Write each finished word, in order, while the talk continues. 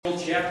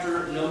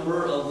Chapter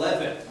number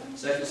 11.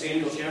 2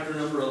 Samuel chapter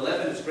number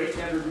 11. It's great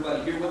to have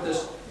everybody here with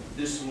us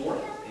this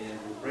morning, and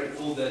we're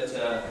grateful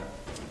that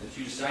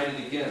you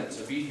decided again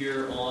to be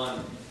here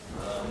on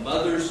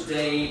Mother's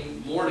Day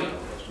morning,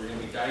 as we're going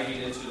to be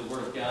diving into the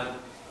Word of God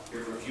here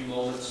for a few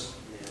moments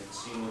and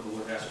seeing what the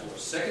Lord has for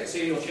us. 2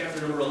 Samuel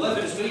chapter number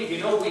 11. As many of you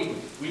know,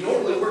 we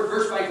normally work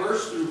verse by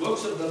verse through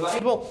books of the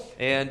Bible,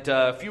 and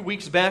a few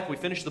weeks back we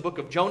finished the book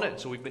of Jonah,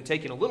 so we've been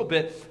taking a little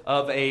bit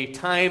of a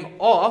time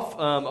off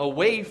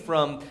away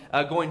from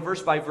going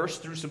verse by verse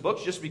through some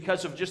books, just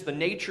because of just the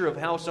nature of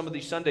how some of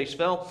these Sundays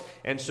fell.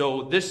 And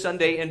so this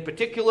Sunday in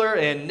particular,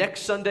 and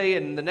next Sunday,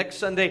 and the next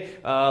Sunday,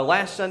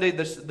 last Sunday,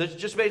 this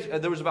just basically,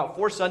 there was about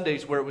 4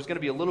 Sundays where it was going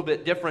to be a little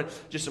bit different,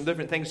 just some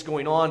different things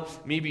going on.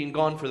 Me being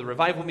gone for the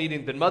revival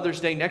meeting, then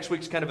Mother's Day. Next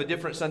week's kind of a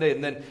different Sunday,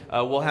 and then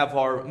we'll have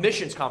our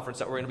missions conference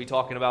that we're going to be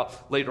talking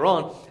about later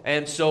on.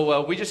 And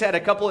so we just had a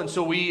couple, and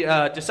so we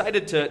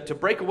decided to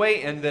break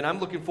away, and then I'm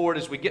looking forward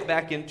as we get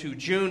back into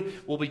June,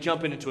 we'll be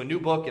jumping into a new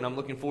book, and I'm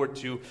looking forward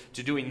to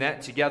doing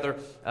that together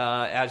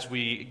as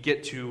we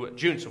get to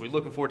June. So we're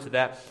looking forward to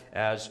that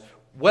as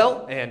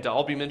well, and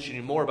I'll be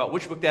mentioning more about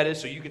which book that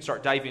is, so you can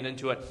start diving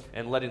into it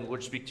and letting the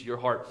Lord speak to your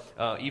heart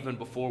even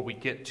before we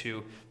get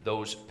to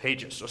those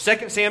pages. So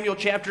 2 Samuel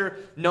chapter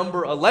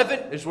number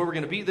 11 is where we're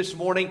going to be this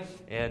morning,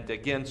 and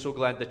again, so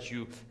glad that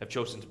you have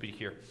chosen to be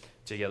here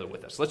together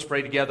with us. Let's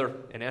pray together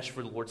and ask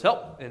for the Lord's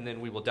help, and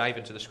then we will dive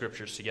into the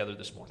Scriptures together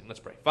this morning.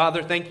 Let's pray.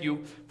 Father, thank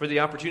you for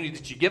the opportunity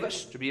that you give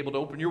us to be able to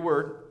open your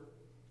Word.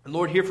 And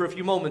Lord, here for a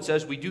few moments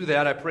as we do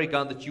that, I pray,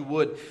 God, that you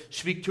would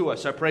speak to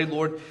us. I pray,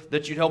 Lord,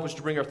 that you'd help us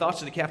to bring our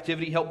thoughts into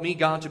captivity. Help me,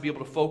 God, to be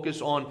able to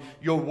focus on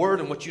your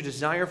word and what you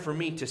desire for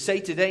me to say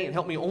today, and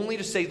help me only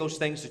to say those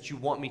things that you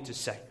want me to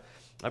say.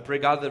 I pray,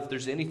 God, that if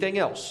there's anything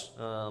else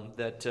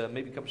that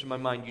maybe comes to my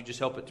mind, you just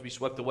help it to be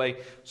swept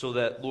away so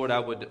that, Lord, I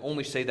would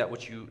only say that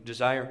which you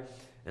desire.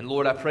 And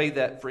Lord, I pray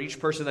that for each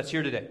person that's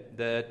here today,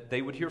 that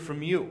they would hear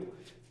from you.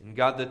 And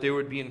God, that there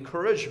would be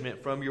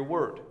encouragement from your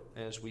word.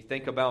 As we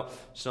think about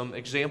some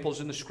examples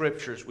in the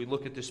Scriptures, we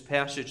look at this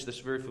passage that's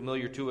very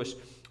familiar to us.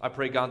 I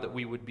pray, God, that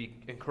we would be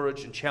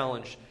encouraged and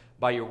challenged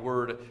by your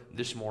word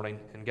this morning.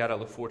 And God, I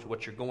look forward to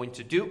what you're going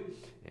to do.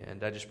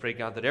 And I just pray,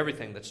 God, that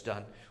everything that's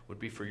done would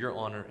be for your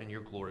honor and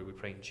your glory. We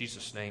pray in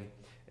Jesus' name.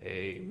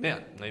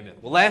 Amen. Amen.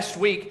 Well, last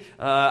week,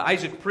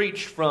 Isaac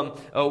preached from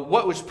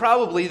what was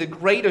probably the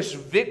greatest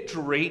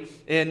victory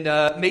in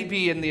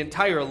maybe in the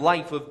entire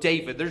life of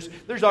David. There's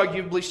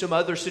arguably some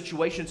other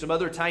situations, some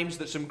other times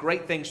that some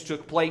great things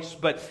took place,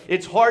 but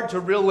it's hard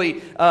to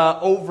really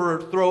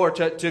overthrow or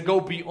to go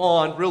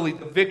beyond really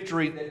the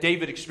victory that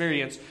David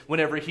experienced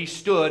whenever he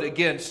stood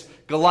against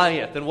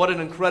Goliath. And what an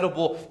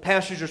incredible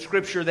passage of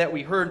Scripture that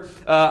we heard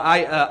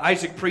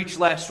Isaac preach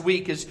last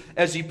week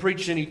as he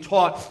preached and he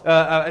taught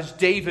as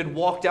David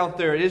walked out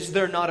there. Is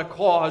there not a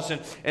cause?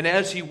 And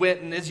as he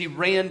went and as he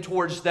ran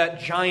towards that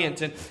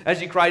giant and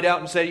as he cried out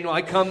and said,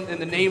 I come in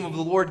the name of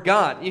the Lord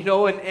God,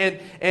 and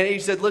he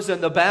said,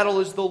 listen, the battle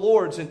is the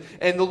Lord's. And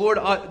the Lord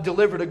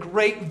delivered a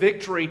great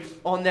victory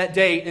on that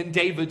day in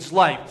David's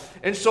life.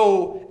 And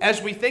so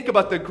as we think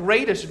about the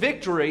greatest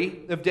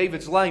victory of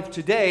David's life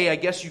today, I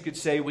guess you could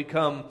say we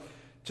come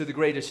to the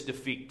greatest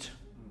defeat.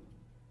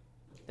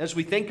 As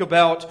we think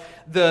about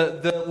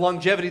the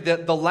longevity,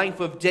 the life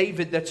of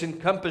David that's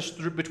encompassed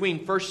through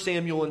between 1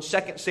 Samuel and 2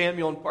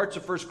 Samuel and parts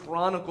of 1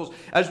 Chronicles,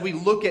 as we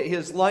look at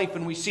his life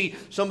and we see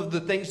some of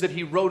the things that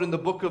he wrote in the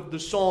book of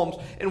the Psalms,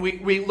 and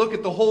we look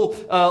at the whole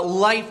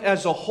life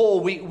as a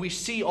whole, we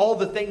see all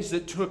the things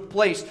that took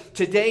place.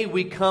 Today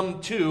we come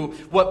to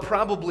what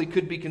probably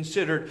could be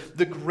considered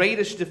the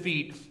greatest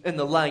defeat in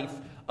the life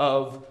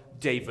of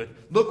David.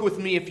 Look with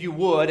me, if you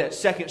would, at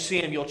 2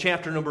 Samuel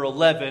chapter number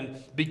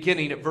 11,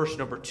 beginning at verse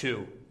number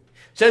 2.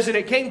 It says, "And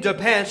it came to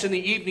pass in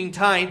the evening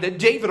time that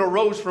David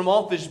arose from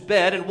off his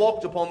bed and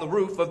walked upon the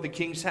roof of the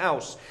king's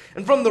house.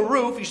 And from the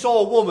roof he saw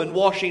a woman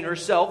washing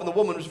herself, and the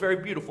woman was very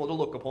beautiful to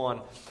look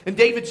upon. And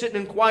David sat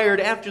and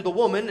inquired after the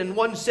woman, and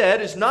one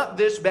said, Is not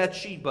this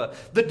Bathsheba,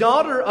 the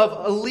daughter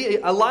of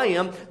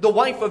Eliam, the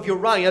wife of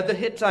Uriah the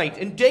Hittite?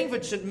 And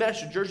David sent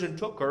messengers and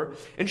took her,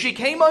 and she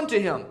came unto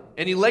him.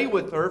 And he lay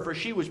with her, for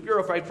she was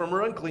purified from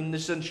her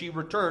uncleanness, and she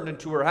returned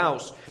into her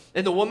house.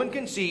 And the woman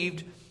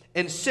conceived,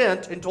 and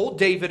sent and told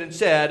David and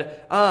said,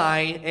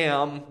 I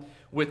am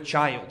with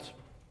child."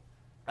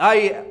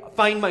 I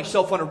find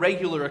myself on a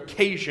regular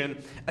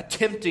occasion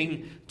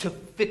attempting to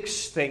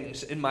fix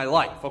things in my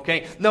life,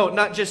 okay? No,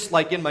 not just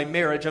like in my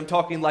marriage. I'm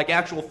talking like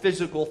actual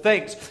physical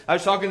things. I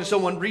was talking to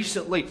someone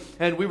recently,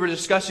 and we were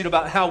discussing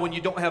about how when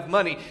you don't have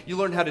money, you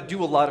learn how to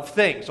do a lot of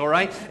things, all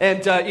right?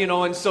 And,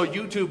 and so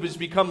YouTube has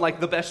become like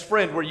the best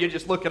friend where you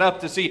just look it up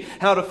to see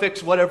how to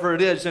fix whatever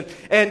it is.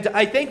 And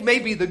I think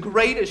maybe the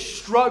greatest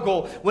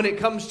struggle when it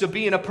comes to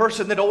being a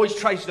person that always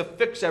tries to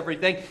fix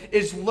everything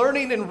is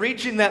learning and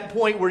reaching that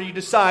point where you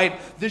decide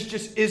this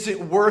just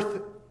isn't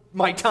worth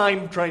my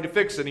time trying to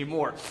fix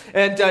anymore.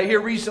 And here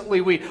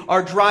recently,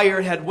 our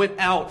dryer had went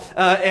out,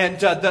 and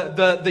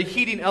the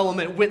heating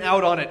element went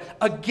out on it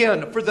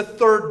again for the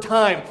third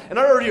time. And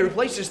I already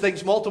replaced this thing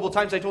multiple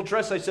times. I told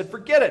Tress, I said,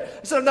 forget it.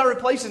 I said, I'm not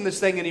replacing this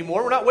thing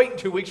anymore. We're not waiting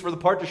 2 weeks for the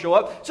part to show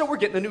up, so we're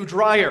getting a new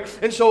dryer.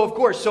 And so, of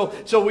course,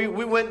 so we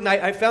went and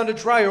I found a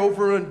dryer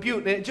over in Butte,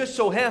 and it just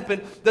so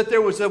happened that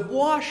there was a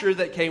washer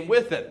that came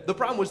with it. The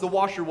problem was the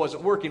washer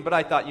wasn't working, but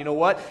I thought, you know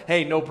what?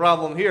 Hey, no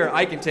problem here.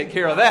 I can take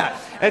care of that.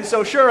 And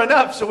so sure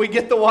enough, so we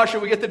get the washer,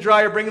 we get the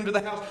dryer, bring them to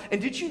the house.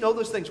 And did you know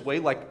those things weigh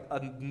like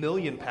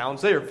 1,000,000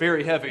 pounds? They are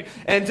very heavy.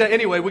 And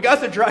anyway, we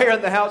got the dryer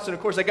in the house, and of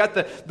course I got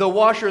the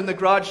washer in the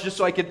garage just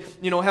so I could,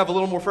 have a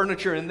little more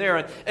furniture in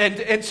there.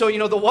 And so,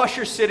 the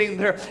washer's sitting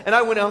there, and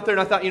I went out there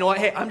and I thought, you know what,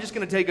 hey, I'm just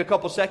going to take a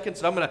couple seconds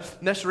and I'm going to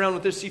mess around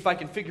with this, see if I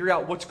can figure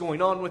out what's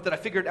going on with it. I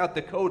figured out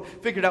the code,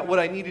 figured out what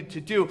I needed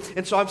to do.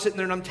 And so I'm sitting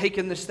there and I'm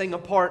taking this thing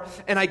apart,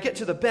 and I get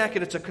to the back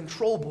and it's a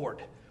control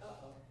board.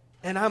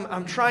 And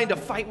I'm trying to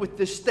fight with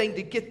this thing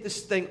to get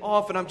this thing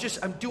off, and I'm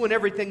doing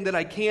everything that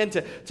I can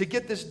to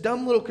get this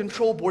dumb little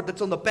control board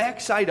that's on the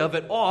back side of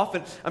it off,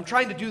 and I'm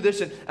trying to do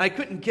this, and I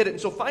couldn't get it. And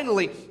so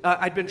finally,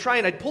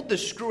 I'd pulled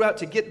this screw out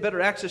to get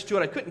better access to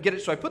it. I couldn't get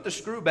it, so I put the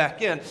screw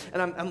back in,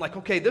 and I'm like,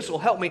 okay, this will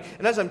help me.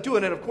 And as I'm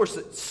doing it, of course,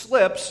 it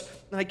slips,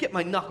 and I get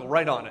my knuckle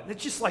right on it. And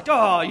it's just like, come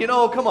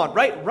on,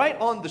 right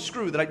on the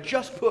screw that I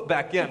just put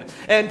back in.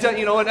 And,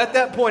 and at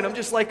that point, I'm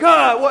just like,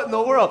 what in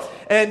the world?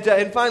 And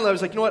finally, I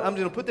was like, you know what, I'm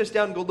going to put this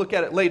down and go look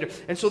at it later.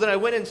 And so then I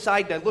went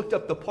inside and I looked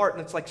up the part,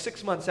 and it's like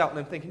 6 months out, and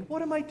I'm thinking,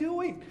 what am I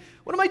doing?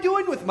 What am I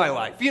doing with my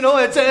life? You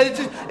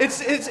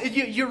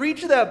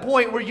reach that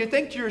point where you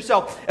think to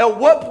yourself, at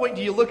what point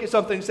do you look at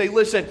something and say,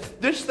 listen,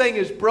 this thing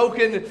is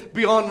broken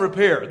beyond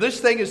repair. This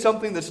thing is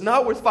something that's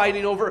not worth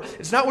fighting over.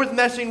 It's not worth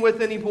messing with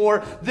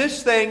anymore.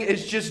 This thing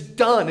is just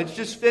done. It's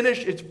just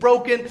finished. It's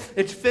broken.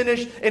 It's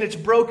finished. And it's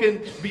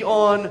broken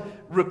beyond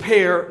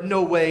repair.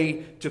 No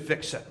way to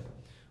fix it.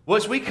 Well,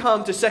 as we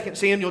come to 2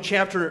 Samuel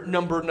chapter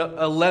number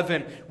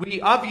 11, we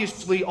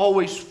obviously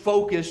always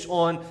focus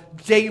on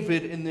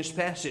David in this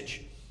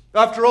passage.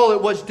 After all,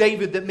 it was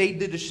David that made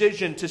the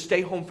decision to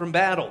stay home from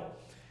battle.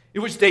 It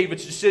was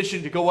David's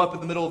decision to go up in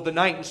the middle of the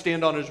night and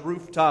stand on his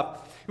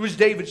rooftop. It was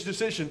David's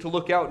decision to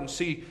look out and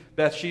see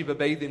Bathsheba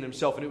bathing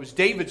himself. And it was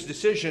David's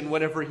decision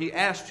whenever he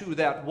asked who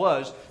that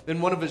was,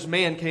 then one of his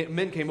men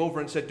came over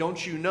and said,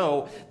 don't you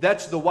know,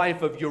 that's the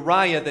wife of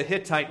Uriah the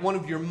Hittite, one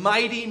of your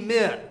mighty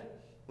men.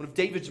 One of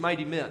David's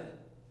mighty men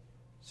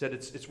said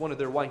it's one of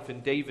their wife,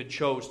 and David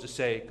chose to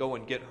say, go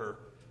and get her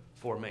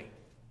for me.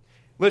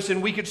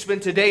 Listen, we could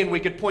spend today and we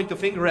could point the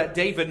finger at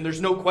David, and there's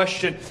no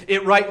question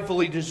it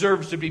rightfully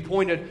deserves to be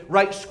pointed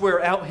right square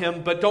at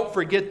him. But don't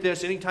forget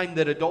this, anytime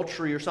that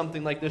adultery or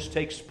something like this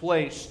takes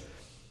place,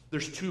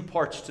 there's two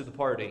parts to the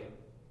party.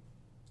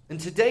 And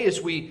today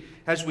as we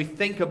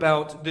think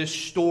about this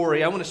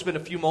story, I want to spend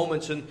a few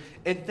moments and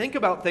think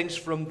about things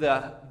from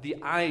the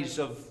eyes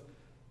of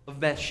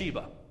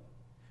Bathsheba.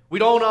 We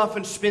don't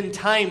often spend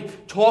time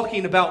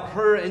talking about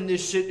her in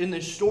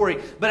this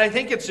story, but I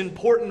think it's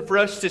important for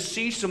us to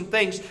see some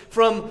things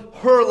from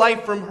her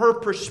life, from her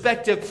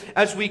perspective,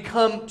 as we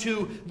come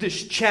to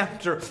this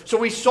chapter. So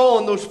we saw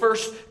in those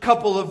first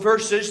couple of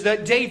verses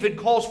that David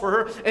calls for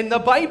her, and the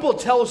Bible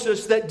tells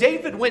us that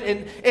David went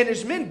and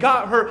his men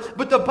got her,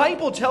 but the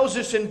Bible tells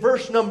us in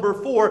verse number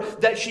 4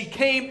 that she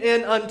came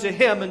in unto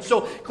him. And so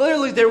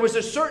clearly there was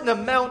a certain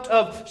amount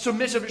of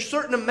submissive, a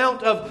certain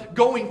amount of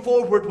going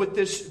forward with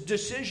this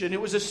decision. It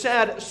was a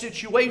sad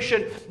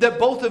situation that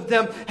both of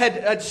them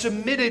had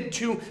submitted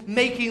to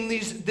making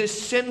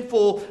this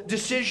sinful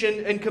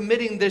decision and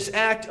committing this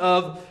act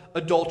of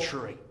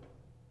adultery.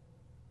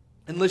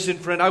 And listen,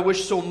 friend, I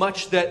wish so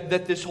much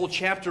that this whole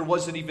chapter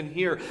wasn't even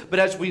here. But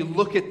as we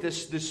look at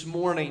this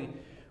morning,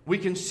 we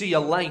can see a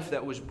life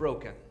that was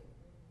broken.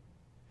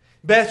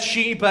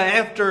 Bathsheba,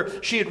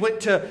 after she had went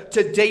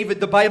to David,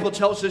 the Bible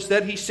tells us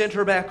that he sent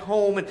her back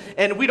home,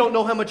 and we don't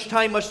know how much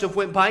time must have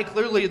went by.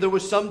 Clearly there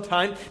was some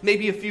time,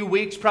 maybe a few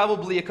weeks,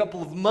 probably a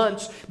couple of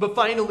months, but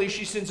finally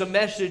she sends a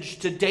message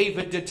to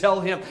David to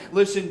tell him,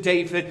 listen,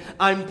 David,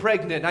 I'm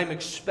pregnant, I'm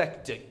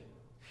expecting.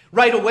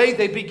 Right away,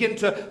 they begin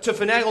to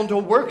finagle and to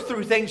work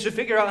through things to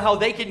figure out how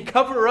they can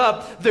cover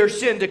up their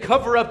sin, to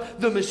cover up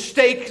the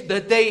mistake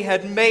that they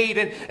had made.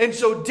 And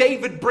so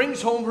David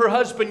brings home her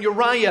husband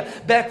Uriah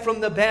back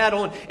from the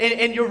battle.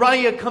 And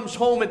Uriah comes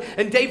home,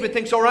 and David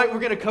thinks, all right,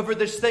 we're going to cover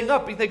this thing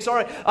up. He thinks, all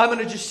right, I'm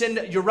going to just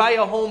send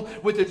Uriah home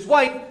with his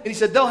wife. And he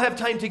said, they'll have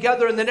time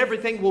together, and then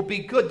everything will be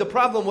good. The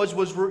problem was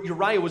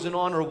Uriah was an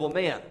honorable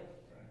man.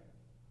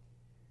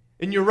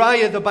 In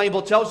Uriah, the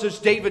Bible tells us,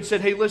 David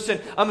said, hey, listen,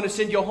 I'm going to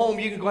send you home.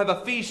 You can go have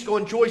a feast, go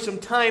enjoy some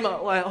time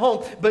at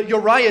home. But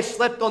Uriah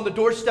slept on the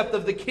doorstep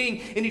of the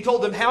king, and he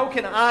told him, how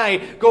can I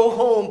go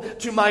home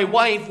to my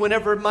wife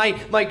whenever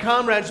my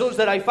comrades, those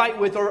that I fight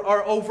with,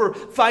 are over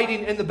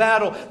fighting in the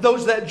battle?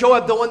 Those that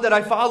Joab, the one that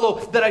I follow,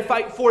 that I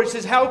fight for, he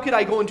says, how could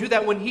I go and do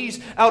that when he's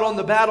out on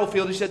the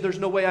battlefield? He said, there's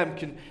no way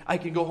I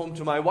can go home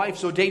to my wife.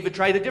 So David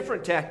tried a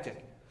different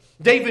tactic.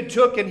 David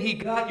took and he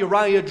got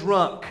Uriah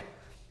drunk.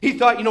 He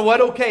thought, you know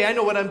what, okay, I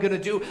know what I'm going to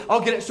do.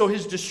 I'll get it so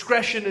his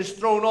discretion is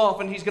thrown off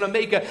and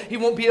he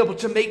won't be able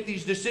to make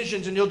these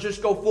decisions and he'll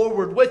just go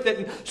forward with it.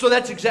 And so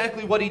that's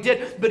exactly what he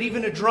did. But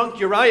even a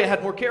drunk Uriah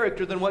had more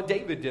character than what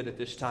David did at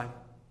this time.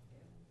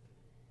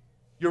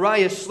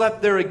 Uriah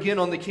slept there again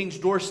on the king's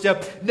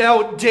doorstep.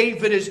 Now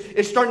David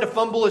is starting to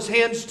fumble his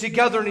hands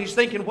together and he's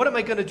thinking, what am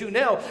I going to do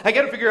now? I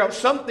got to figure out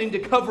something to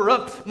cover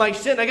up my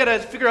sin. I got to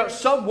figure out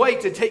some way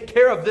to take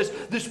care of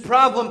this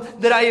problem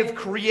that I have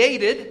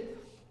created.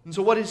 And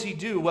so what does he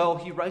do? Well,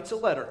 he writes a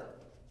letter.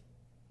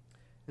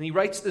 And he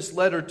writes this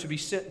letter to be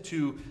sent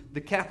to the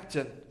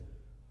captain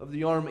of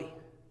the army.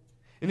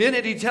 And in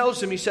it he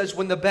tells him, he says,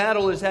 when the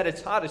battle is at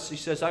its hottest, he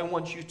says, I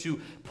want you to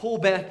pull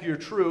back your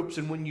troops.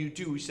 And when you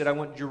do, he said, I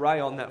want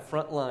Uriah on that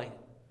front line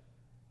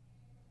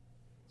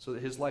so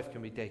that his life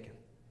can be taken.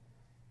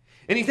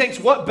 And he thinks,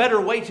 what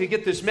better way to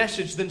get this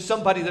message than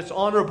somebody that's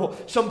honorable,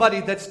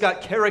 somebody that's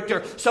got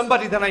character,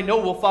 somebody that I know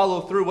will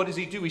follow through. What does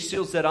he do? He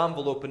seals that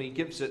envelope and he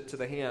gives it to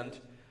the hand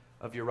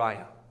of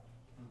Uriah.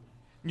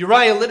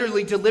 Uriah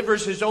literally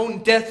delivers his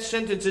own death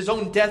sentence, his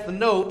own death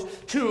note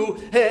to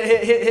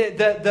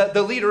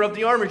the leader of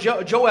the army,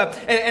 Joab.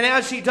 And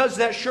as he does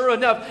that, sure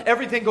enough,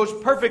 everything goes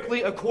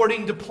perfectly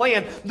according to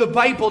plan. The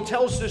Bible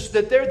tells us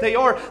that there they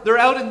are. They're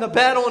out in the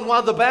battle, and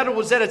while the battle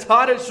was at its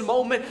hottest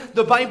moment,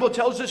 the Bible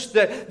tells us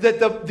that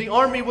the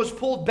army was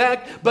pulled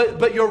back,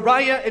 but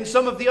Uriah and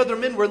some of the other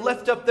men were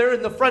left up there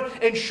in the front,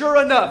 and sure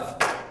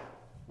enough,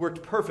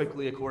 worked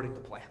perfectly according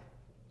to plan.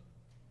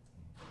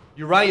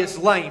 Uriah's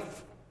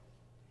life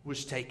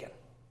was taken.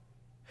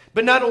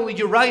 But not only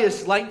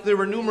Uriah's life, there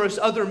were numerous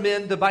other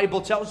men, the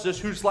Bible tells us,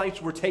 whose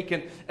lives were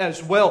taken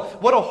as well.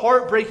 What a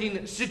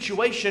heartbreaking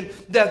situation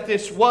that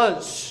this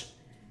was.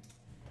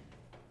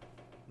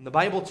 And the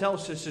Bible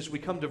tells us as we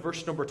come to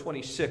verse number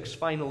 26,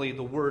 finally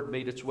the word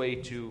made its way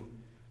to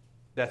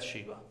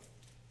Bathsheba.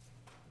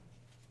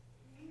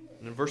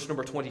 And in verse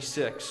number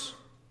 26,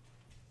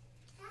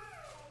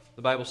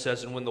 the Bible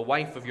says, and when the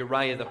wife of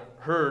Uriah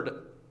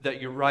heard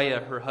that Uriah,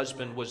 her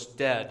husband, was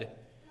dead,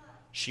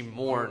 she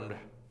mourned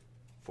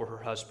for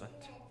her husband.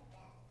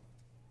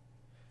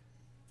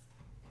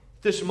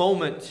 This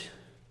moment,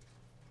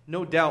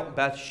 no doubt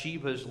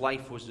Bathsheba's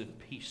life was in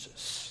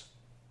pieces.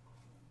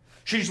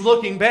 She's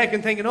looking back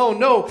and thinking, oh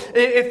no,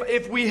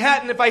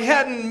 if I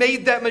hadn't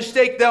made that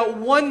mistake that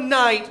one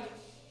night,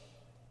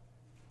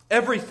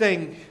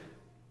 everything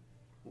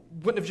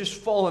wouldn't have just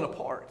fallen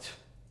apart.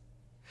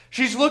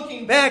 She's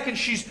looking back and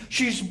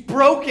she's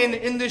broken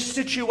in this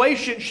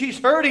situation. She's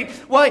hurting.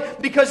 Why?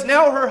 Because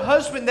now her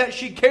husband that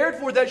she cared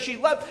for, that she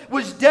loved,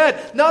 was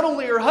dead. Not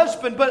only her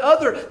husband,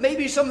 but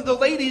maybe some of the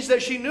ladies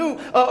that she knew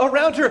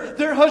around her,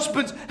 their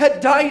husbands had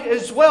died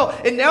as well.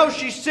 And now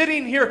she's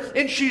sitting here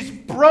and she's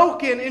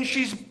broken and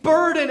she's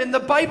burdened. And the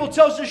Bible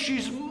tells us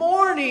she's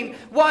mourning.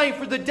 Why?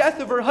 For the death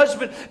of her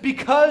husband,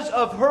 because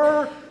of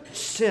her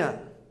sin.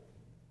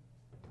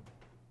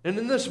 And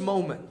in this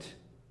moment,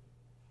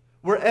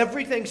 where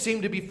everything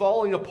seemed to be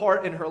falling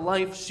apart and her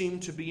life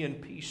seemed to be in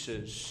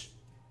pieces,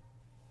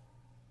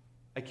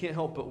 I can't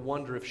help but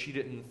wonder if she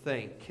didn't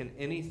think, can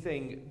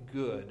anything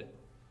good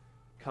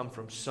come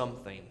from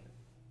something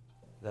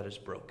that is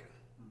broken?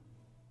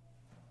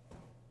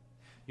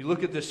 You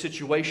look at this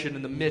situation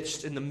in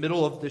the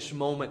middle of this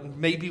moment,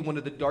 maybe one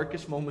of the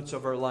darkest moments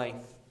of her life,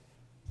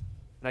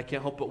 and I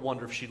can't help but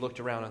wonder if she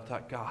looked around and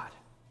thought, God,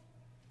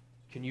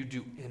 can you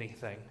do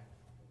anything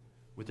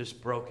with this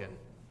broken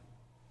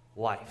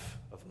life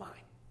of mine?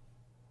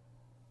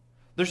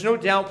 There's no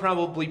doubt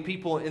probably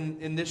people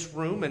in this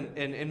room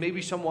and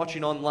maybe some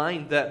watching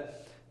online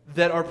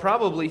that are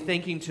probably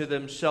thinking to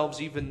themselves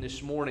even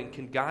this morning,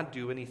 can God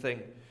do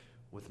anything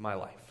with my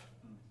life?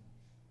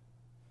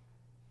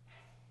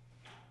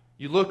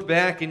 You look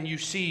back and you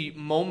see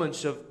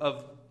moments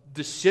of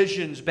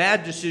decisions,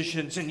 bad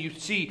decisions, and you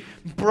see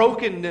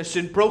brokenness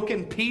and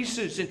broken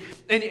pieces,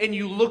 and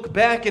you look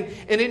back and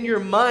in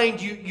your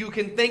mind you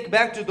can think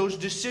back to those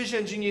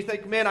decisions and you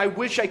think, man, I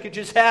wish I could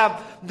just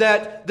have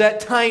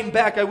that time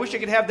back. I wish I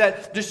could have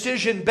that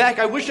decision back.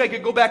 I wish I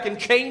could go back and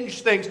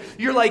change things.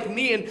 You're like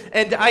me,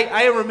 and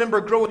I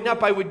remember growing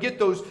up, I would get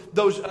those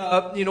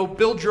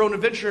build your own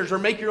adventures or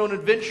make your own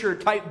adventure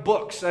type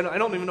books. I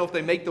don't even know if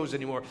they make those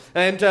anymore.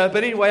 But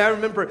anyway, I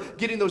remember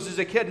getting those as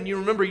a kid, and you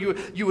remember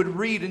you would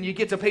read and you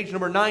get to page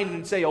number 9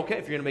 and say, okay,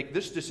 if you're going to make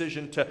this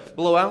decision to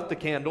blow out the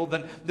candle,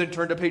 then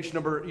turn to page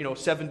number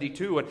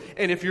 72.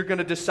 And if you're going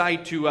to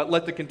decide to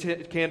let the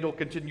candle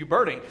continue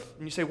burning,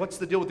 and you say, what's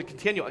the deal with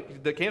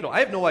the candle? I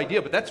have no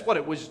idea, but that's what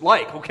it was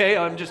like, okay?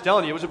 I'm just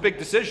telling you, it was a big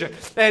decision.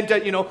 And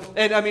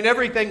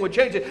everything would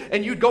change it.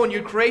 And you'd go and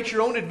you'd create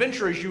your own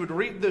adventure as you would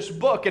read this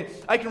book. And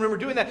I can remember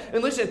doing that.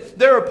 And listen,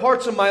 there are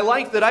parts of my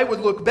life that I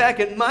would look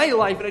back at my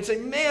life and I'd say,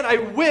 man, I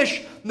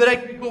wish that I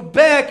could go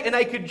back and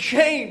I could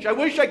change. I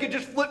wish I could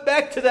just flip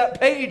back to that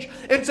page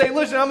and say,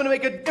 listen, I'm going to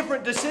make a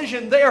different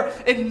decision there.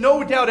 And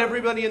no doubt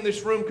everybody in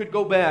this room could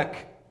go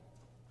back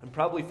and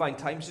probably find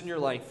times in your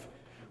life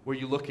where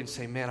you look and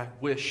say, man, I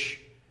wish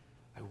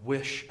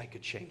I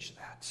could change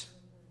that.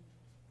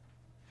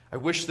 I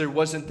wish there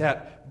wasn't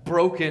that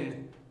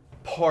broken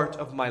part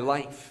of my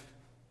life.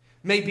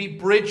 Maybe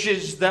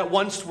bridges that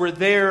once were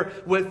there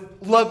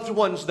with loved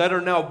ones that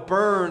are now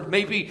burned.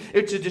 Maybe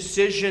it's a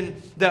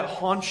decision that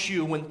haunts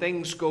you when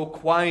things go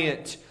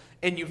quiet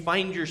and you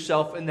find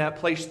yourself in that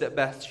place that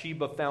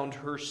Bathsheba found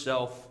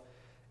herself,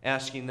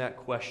 asking that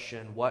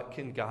question, what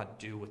can God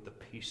do with the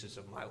pieces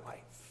of my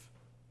life?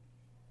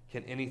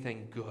 Can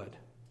anything good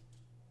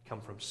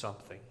come from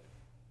something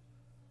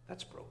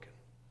that's broken?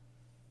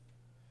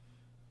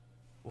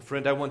 Well,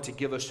 friend, I want to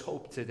give us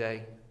hope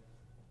today.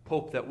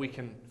 Hope that we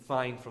can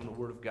find from the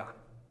Word of God.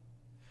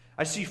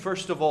 I see,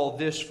 first of all,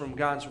 this from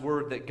God's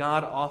Word, that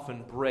God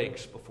often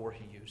breaks before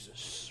He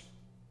uses.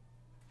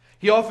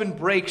 He often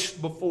breaks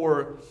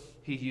before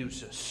He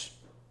uses.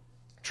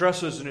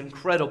 Tressa is an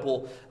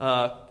incredible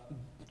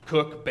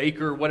cook,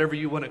 baker, whatever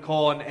you want to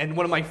call, and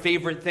one of my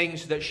favorite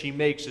things that she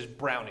makes is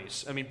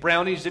brownies. I mean,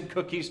 brownies and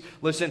cookies.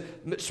 Listen,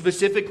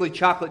 specifically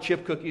chocolate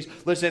chip cookies.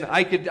 Listen,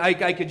 I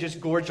could just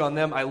gorge on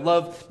them. I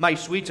love my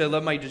sweets. I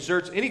love my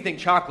desserts. Anything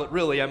chocolate,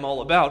 really, I'm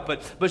all about.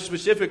 But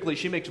specifically,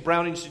 she makes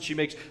brownies and she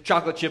makes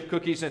chocolate chip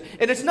cookies. And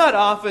it's not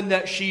often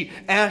that she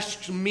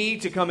asks me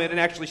to come in and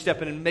actually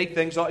step in and make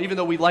things, even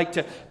though we like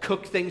to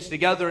cook things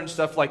together and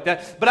stuff like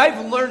that. But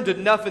I've learned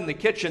enough in the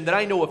kitchen that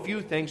I know a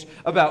few things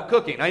about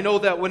cooking. I know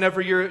that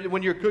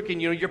when you're cooking,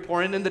 you're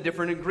pouring in the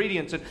different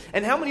ingredients.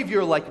 And how many of you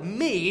are like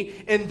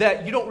me in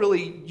that you don't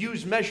really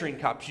use measuring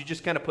cups? You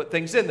just kind of put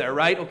things in there,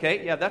 right?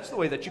 Okay, yeah, that's the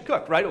way that you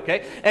cook, right?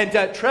 Okay. And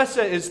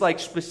Tressa is like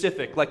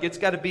specific. Like it's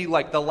got to be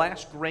like the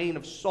last grain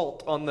of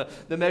salt on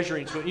the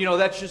measuring spoon.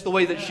 That's just the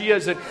way that she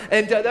is.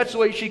 And that's the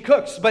way she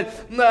cooks. But,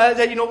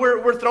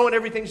 we're throwing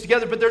everything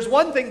together. But there's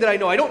one thing that I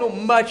know. I don't know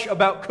much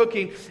about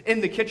cooking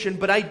in the kitchen,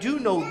 but I do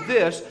know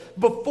this.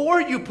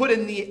 Before you put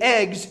in the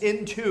eggs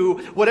into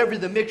whatever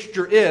the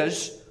mixture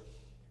is,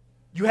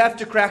 you have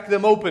to crack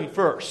them open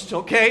first,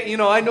 okay?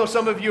 I know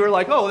some of you are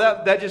like, oh,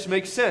 that just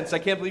makes sense. I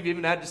can't believe you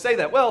even had to say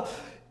that. Well,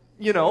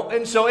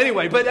 and so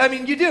anyway, but I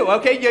mean, you do,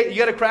 okay? You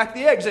got to crack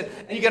the eggs, and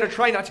you got to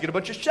try not to get a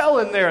bunch of shell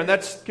in there, and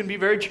that can be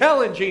very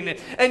challenging.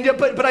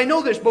 But I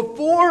know this,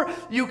 before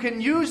you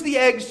can use the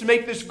eggs to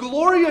make this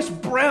glorious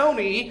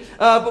brownie,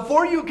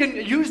 before you can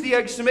use the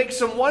eggs to make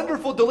some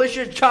wonderful,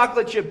 delicious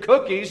chocolate chip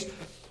cookies,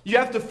 you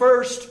have to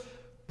first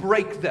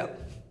break them.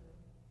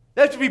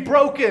 They have to be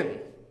broken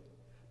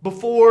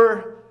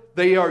before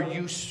they are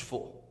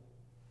useful.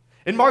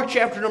 In Mark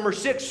chapter number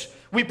 6,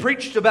 we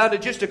preached about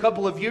it just a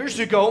couple of years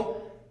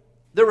ago.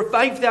 There were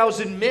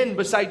 5,000 men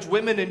besides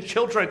women and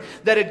children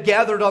that had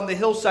gathered on the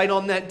hillside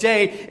on that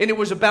day, and it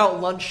was about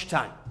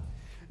lunchtime.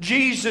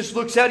 Jesus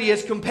looks out, He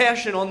has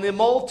compassion on the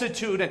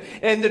multitude,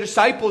 and the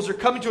disciples are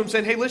coming to Him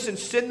saying, hey, listen,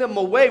 send them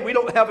away. We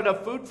don't have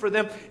enough food for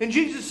them. And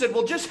Jesus said,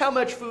 well, just how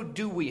much food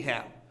do we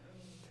have?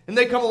 And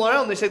they come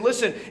around and they say,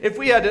 listen, if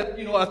we had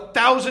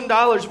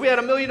 $1,000, we had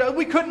 $1 million,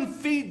 we couldn't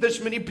feed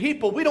this many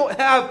people. We don't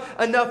have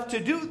enough to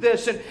do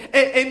this.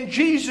 And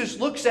Jesus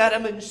looks at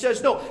them and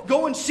says, no,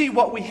 go and see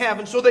what we have.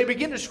 And so they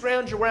begin to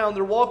scrounge around.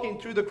 They're walking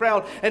through the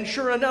crowd. And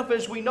sure enough,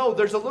 as we know,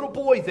 there's a little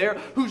boy there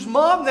whose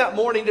mom that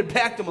morning had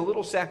packed him a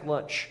little sack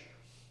lunch.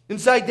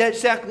 Inside that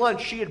sack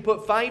lunch, she had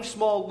put 5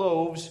 small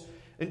loaves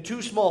and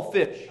 2 small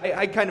fish.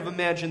 I kind of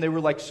imagine they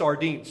were like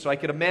sardines, so I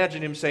could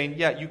imagine him saying,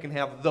 yeah, you can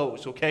have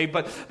those, okay?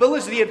 But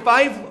listen, he had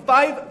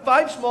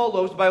five small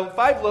loaves,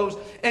 5 loaves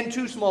and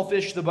 2 small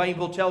fish, the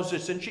Bible tells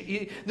us. And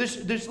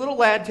this little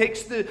lad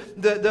takes the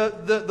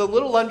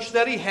little lunch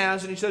that he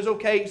has, and he says,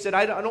 okay, he said,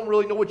 I don't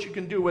really know what you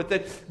can do with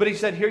it, but he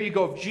said, here you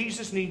go. If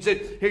Jesus needs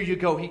it, here you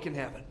go. He can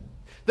have it.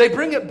 They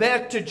bring it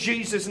back to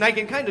Jesus, and I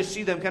can kind of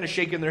see them kind of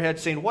shaking their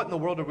heads saying, what in the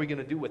world are we going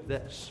to do with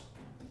this?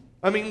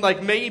 I mean,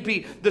 like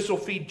maybe this will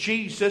feed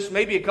Jesus.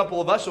 Maybe a couple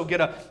of us will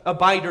get a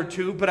bite or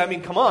two. But I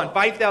mean, come on,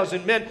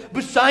 5,000 men.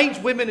 Besides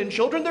women and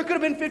children, there could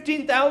have been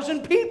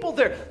 15,000 people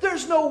there.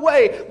 There's no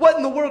way. What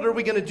in the world are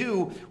we going to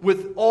do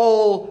with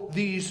all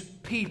these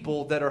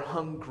people that are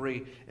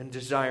hungry and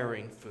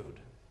desiring food?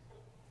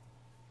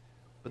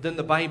 But then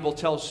the Bible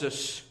tells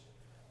us,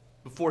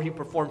 before He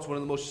performs one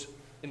of the most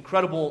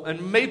incredible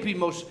and maybe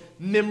most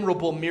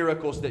memorable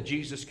miracles that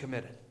Jesus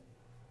committed.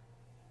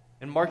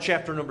 In Mark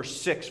chapter number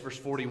 6, verse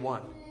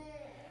 41, it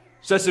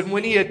says that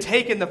when He had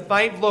taken the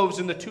 5 loaves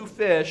and the 2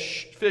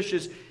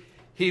 fishes,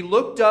 He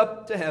looked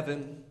up to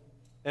heaven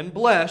and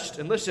blessed,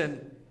 and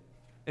listen,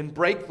 and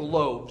brake the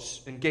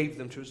loaves and gave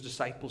them to His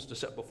disciples to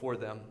set before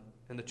them,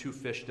 and the 2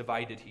 fish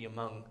divided He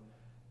among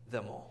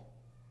them all.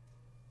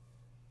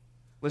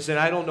 Listen,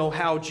 I don't know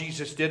how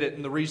Jesus did it,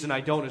 and the reason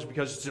I don't is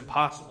because it's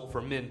impossible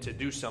for men to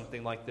do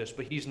something like this,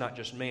 but He's not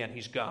just man,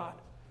 He's God.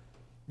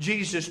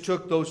 Jesus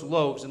took those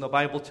loaves, and the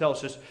Bible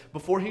tells us,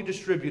 before He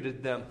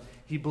distributed them,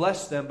 He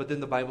blessed them, but then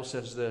the Bible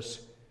says this,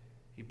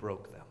 He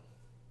broke them.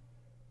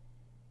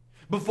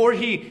 Before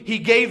he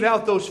gave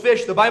out those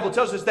fish, the Bible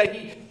tells us that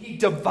he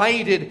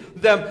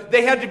divided them.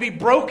 They had to be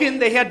broken,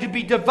 they had to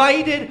be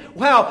divided.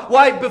 Wow,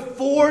 why?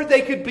 Before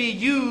they could be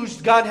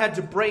used, God had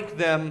to break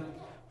them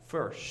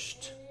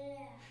first.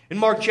 In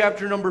Mark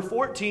chapter number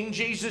 14,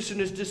 Jesus and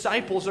his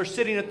disciples are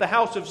sitting at the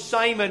house of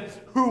Simon,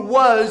 who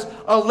was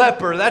a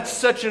leper. That's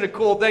such a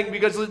cool thing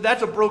because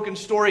that's a broken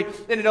story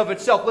in and of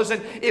itself.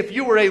 Listen, if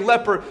you were a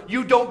leper,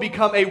 you don't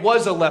become a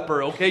was a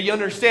leper, okay? You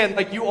understand?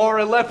 Like you are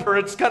a leper.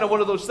 It's kind of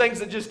one of those things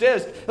that just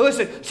is.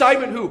 Listen,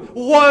 Simon who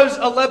was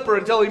a leper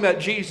until he met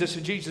Jesus,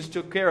 and Jesus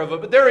took care of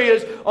it. But there he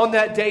is on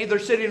that day. They're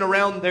sitting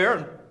around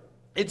there.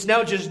 It's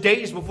now just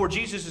days before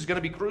Jesus is going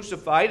to be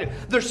crucified.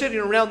 They're sitting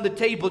around the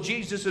table.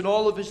 Jesus and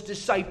all of his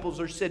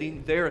disciples are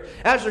sitting there.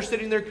 As they're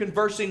sitting there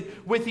conversing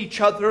with each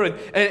other,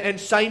 and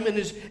Simon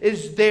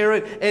is there,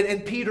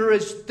 and Peter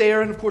is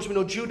there, and of course we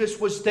know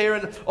Judas was there,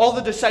 and all the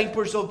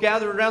disciples all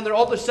gathered around there.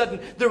 All of a sudden,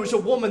 there was a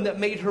woman that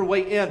made her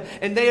way in,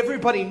 and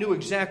everybody knew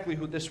exactly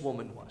who this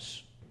woman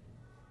was.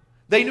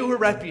 They knew her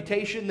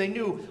reputation. They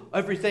knew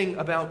everything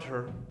about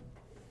her.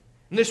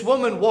 And this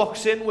woman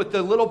walks in with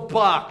a little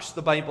box,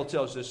 the Bible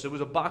tells us. It was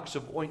a box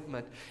of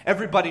ointment.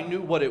 Everybody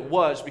knew what it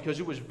was because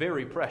it was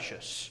very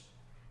precious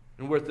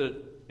and worth an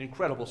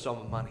incredible sum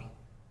of money.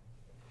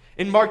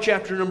 In Mark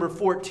chapter number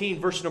 14,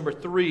 verse number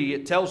 3,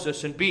 it tells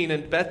us, and being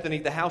in Bethany,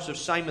 the house of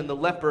Simon the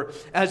leper,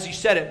 as he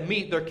sat at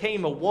meat, there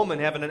came a woman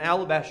having an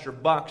alabaster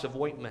box of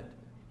ointment.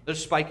 The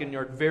spikenard,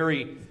 yard,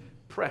 very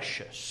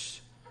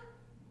precious.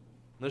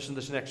 Listen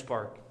to this next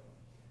part.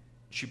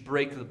 She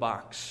brake the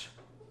box,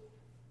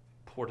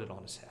 poured it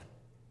on his head.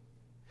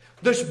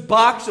 This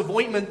box of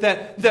ointment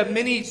that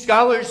many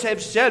scholars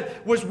have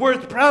said was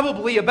worth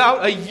probably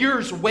about a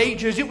year's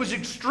wages. It was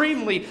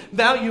extremely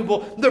valuable.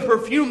 The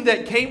perfume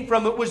that came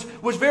from it was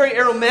very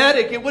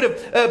aromatic. It would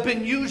have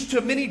been used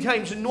to many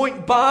times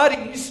anoint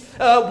bodies.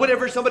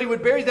 Whenever somebody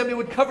would bury them, it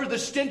would cover the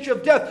stench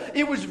of death.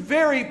 It was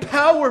very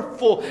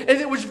powerful and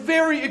it was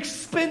very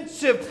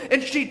expensive.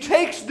 And she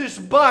takes this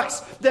box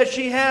that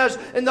she has,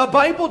 and the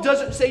Bible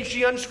doesn't say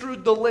she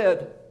unscrewed the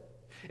lid.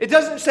 It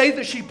doesn't say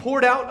that she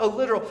poured out a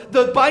literal.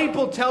 The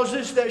Bible tells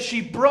us that she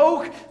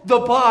broke the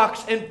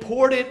box and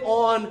poured it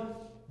on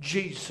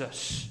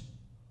Jesus.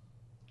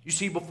 You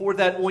see, before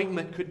that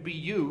ointment could be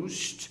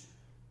used,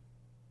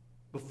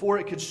 before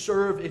it could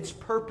serve its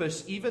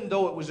purpose, even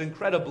though it was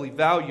incredibly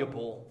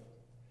valuable,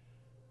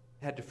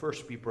 it had to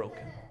first be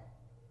broken.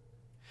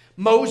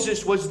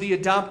 Moses was the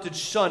adopted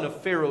son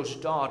of Pharaoh's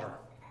daughter.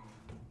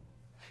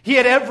 He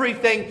had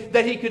everything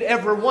that he could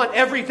ever want.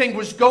 Everything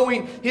was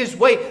going his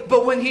way.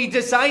 But when he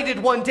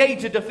decided one day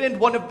to defend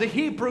one of the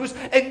Hebrews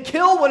and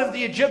kill one of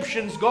the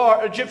Egyptian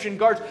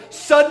guards,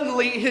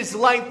 suddenly his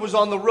life was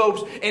on the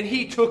ropes and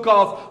he took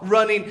off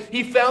running.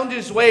 He found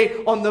his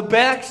way on the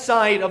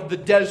backside of the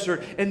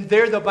desert. And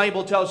there the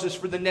Bible tells us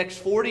for the next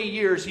 40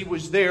 years he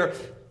was there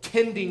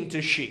tending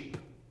to sheep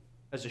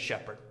as a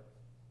shepherd.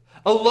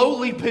 A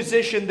lowly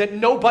position that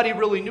nobody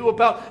really knew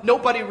about,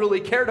 nobody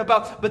really cared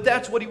about, but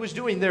that's what he was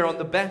doing there on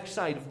the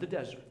backside of the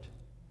desert.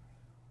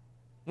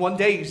 One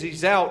day as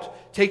he's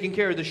out taking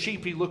care of the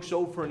sheep, he looks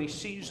over and he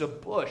sees a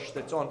bush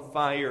that's on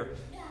fire,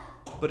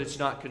 but it's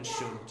not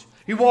consumed.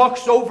 He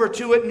walks over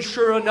to it, and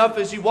sure enough,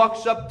 as he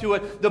walks up to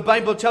it, the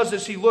Bible tells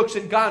us he looks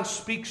and God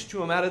speaks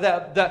to him out of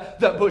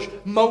that bush.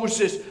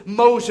 Moses,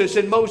 Moses.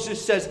 And Moses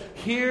says,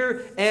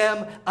 "Here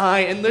am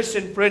I." And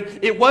listen, friend,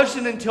 it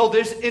wasn't until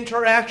this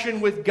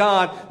interaction with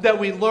God that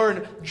we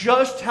learn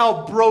just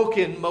how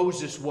broken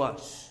Moses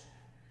was.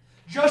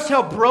 Just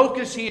how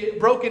broken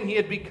he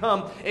had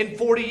become in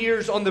 40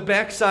 years on the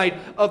backside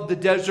of the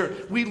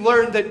desert. We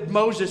learned that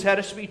Moses had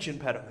a speech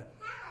impediment.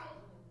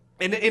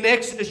 In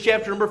Exodus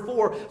chapter number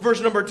 4,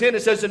 verse number 10,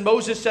 it says, "And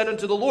Moses said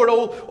unto the Lord,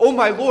 O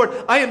my Lord,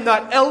 I am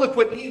not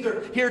eloquent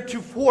either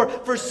heretofore,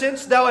 for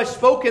since thou hast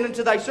spoken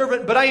unto thy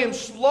servant, but I am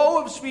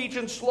slow of speech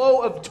and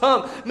slow of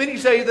tongue." Many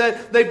say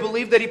that they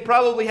believe that he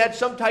probably had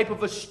some type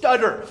of a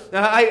stutter.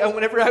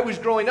 Whenever I was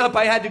growing up,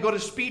 I had to go to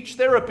speech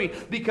therapy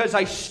because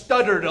I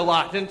stuttered a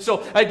lot. And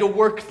so I had to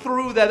work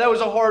through that. That was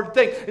a hard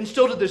thing. And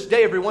still to this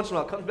day, every once in a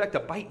while, it comes back to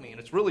bite me. And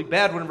it's really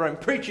bad whenever I'm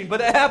preaching,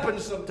 but it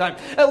happens sometimes.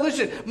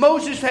 Listen,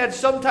 Moses had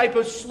some type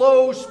of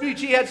slow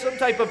speech. He had some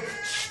type of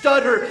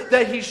stutter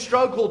that he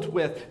struggled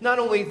with. Not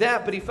only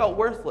that, but he felt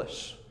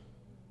worthless.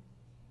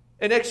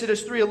 In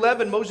Exodus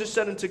 3:11, Moses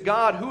said unto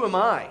God, "Who am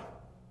I?"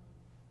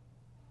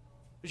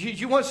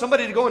 You want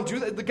somebody to go and do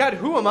that? God,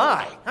 who am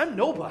I? I'm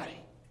nobody.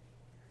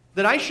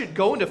 That I should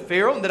go into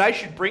Pharaoh and that I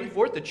should bring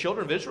forth the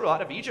children of Israel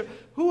out of Egypt?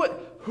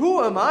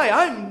 Who am I?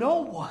 I'm no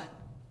one.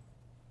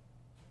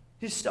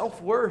 His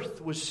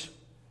self-worth was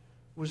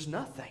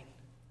nothing.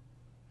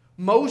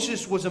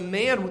 Moses was a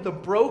man with a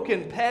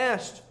broken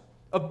past,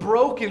 a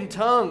broken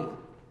tongue,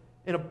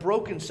 and a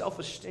broken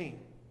self-esteem.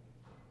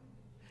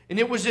 And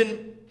it was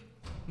in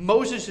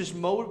Moses'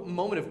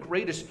 moment of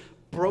greatest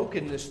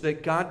brokenness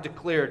that God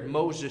declared,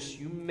 "Moses,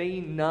 you may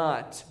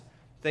not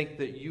think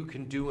that you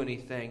can do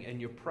anything,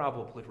 and you're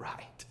probably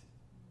right.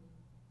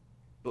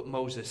 But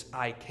Moses,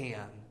 I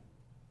can,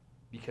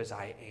 because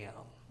I am."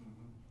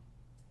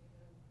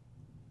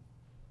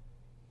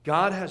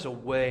 God has a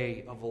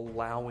way of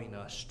allowing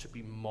us to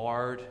be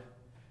marred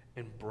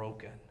and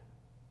broken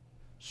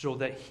so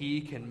that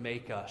He can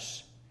make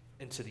us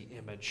into the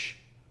image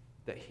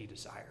that He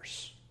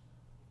desires.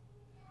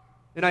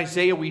 In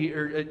Isaiah,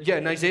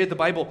 in Isaiah, the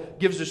Bible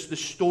gives us the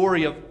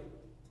story of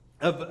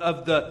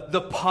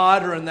the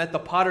potter and at the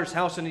potter's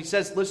house, and he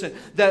says, listen,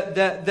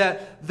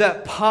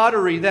 that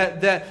pottery,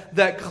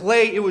 that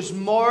clay, it was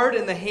marred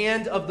in the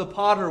hand of the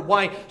potter.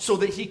 Why? So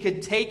that he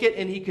could take it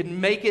and he could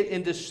make it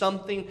into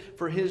something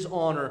for his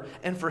honor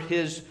and for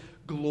his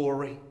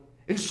glory.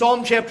 In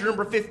Psalm chapter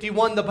number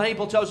 51, the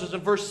Bible tells us in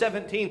verse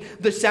 17,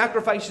 the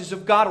sacrifices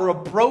of God are a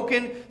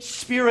broken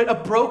spirit, a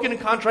broken and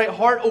contrite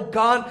heart. O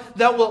God,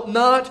 thou wilt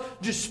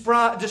not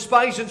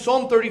despise. In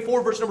Psalm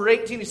 34, verse number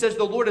 18, he says,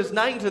 the Lord is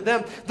nigh to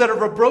them that are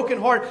of a broken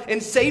heart,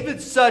 and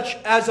saveth such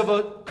as of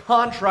a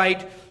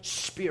contrite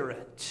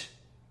spirit.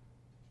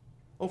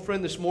 Oh,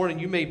 friend, this morning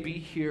you may be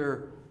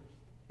here,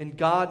 and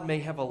God may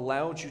have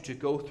allowed you to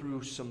go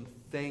through some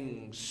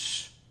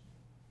things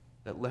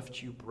that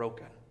left you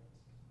broken.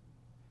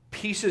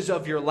 Pieces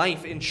of your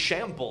life in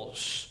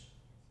shambles.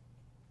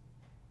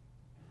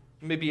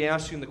 You may be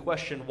asking the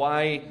question,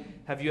 why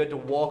have you had to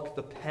walk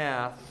the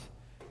path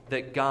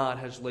that God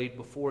has laid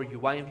before you?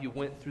 Why have you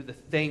went through the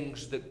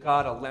things that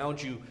God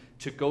allowed you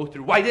to go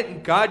through? Why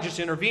didn't God just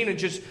intervene and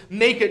just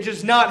make it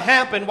just not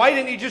happen? Why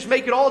didn't He just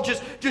make it all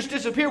just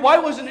disappear? Why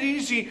wasn't it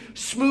easy,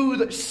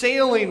 smooth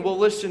sailing? Well,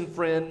 listen,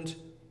 friend.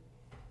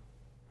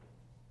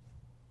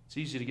 It's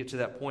easy to get to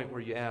that point where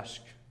you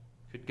ask,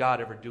 could God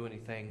ever do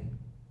anything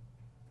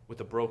with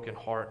a broken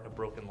heart and a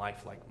broken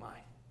life like mine?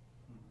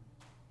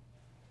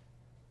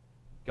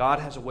 God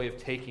has a way of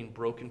taking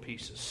broken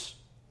pieces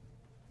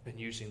and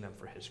using them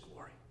for His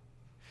glory.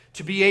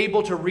 To be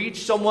able to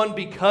reach someone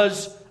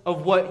because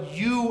of what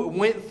you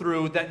went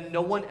through that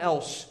no one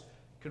else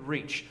could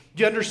reach.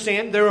 Do you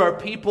understand? There are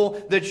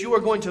people that you are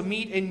going to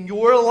meet in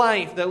your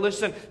life that,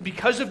 listen,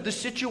 because of the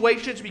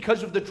situations,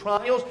 because of the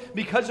trials,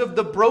 because of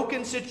the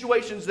broken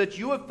situations that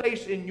you have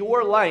faced in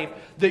your life,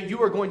 that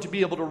you are going to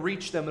be able to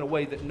reach them in a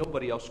way that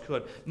nobody else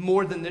could,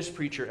 more than this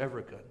preacher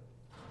ever could.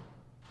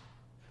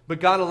 But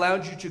God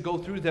allowed you to go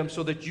through them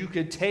so that you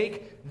could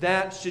take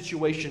that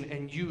situation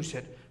and use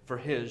it for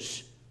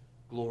His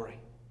glory.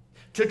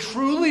 To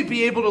truly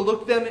be able to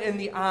look them in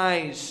the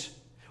eyes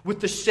with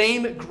the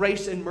same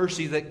grace and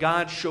mercy that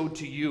God showed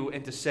to you,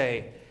 and to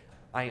say,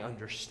 I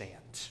understand.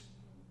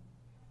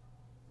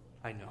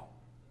 I know.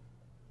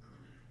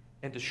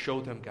 And to show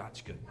them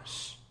God's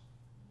goodness.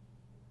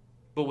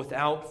 But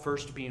without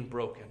first being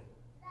broken,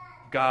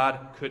 God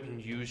couldn't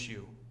use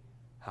you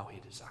how He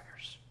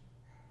desires.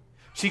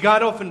 See,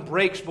 God often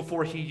breaks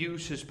before He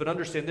uses, but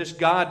understand this,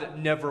 God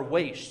never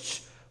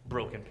wastes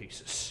broken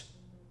pieces.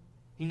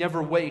 He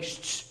never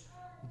wastes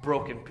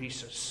broken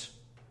pieces.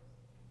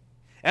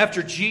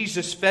 After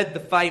Jesus fed the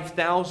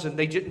 5,000,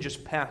 they didn't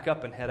just pack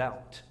up and head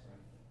out.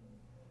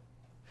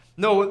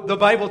 No, the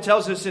Bible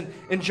tells us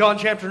in John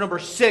chapter number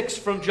 6,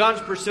 from John's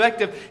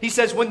perspective, he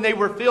says, when they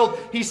were filled,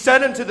 He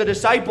said unto the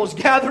disciples,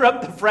 gather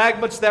up the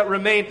fragments that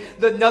remain,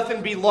 that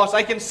nothing be lost.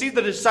 I can see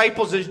the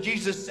disciples as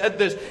Jesus said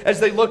this,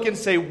 as they look and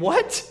say,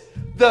 what?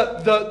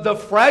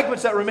 The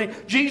fragments that remain.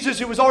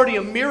 Jesus, it was already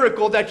a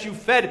miracle that you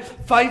fed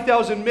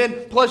 5,000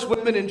 men plus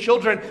women and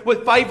children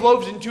with 5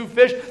 loaves and 2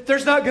 fish.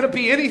 There's not going to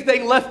be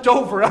anything left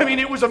over. I mean,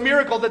 it was a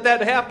miracle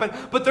that happened,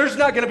 but there's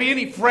not going to be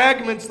any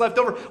fragments left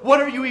over.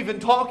 What are you even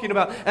talking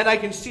about? And I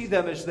can see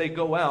them as they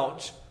go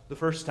out the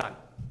first time.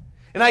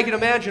 And I can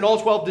imagine all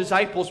 12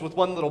 disciples with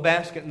one little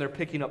basket, and they're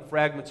picking up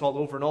fragments all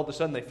over, and all of a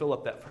sudden they fill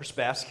up that first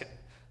basket.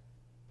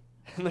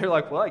 And they're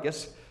like, well, I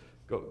guess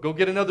Go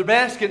get another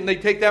basket, and they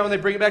take that one, they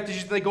bring it back to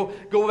Jesus, and they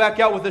go back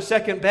out with a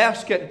second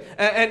basket,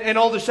 and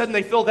all of a sudden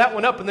they fill that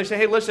one up, and they say,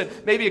 hey, listen,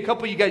 maybe a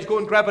couple of you guys go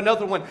and grab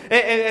another one,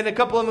 and a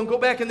couple of them go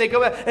back, and they go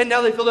back, and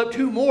now they fill up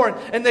 2 more,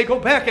 and they go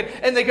back,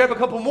 and they grab a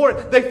couple more,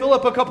 they fill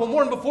up a couple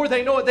more, and before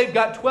they know it, they've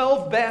got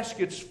 12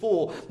 baskets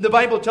full. The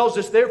Bible tells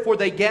us, therefore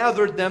they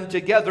gathered them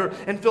together,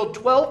 and filled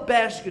 12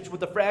 baskets with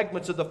the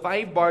fragments of the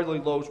 5 barley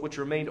loaves, which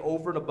remained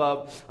over and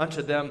above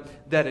unto them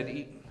that had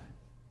eaten.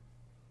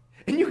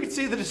 And you can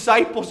see the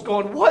disciples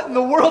going, what in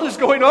the world is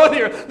going on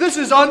here? This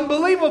is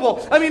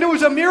unbelievable. I mean, it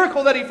was a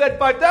miracle that He fed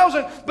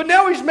 5,000, but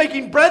now He's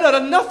making bread out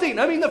of nothing.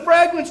 I mean, the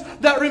fragments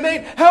that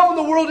remain, how in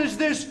the world is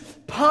this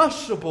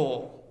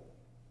possible?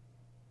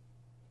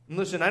 And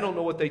listen, I don't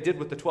know what they did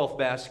with the 12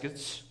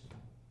 baskets.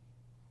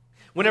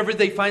 Whenever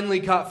they finally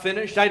got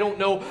finished, I don't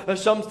know,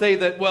 some say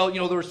that, well,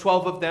 there was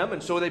 12 of them,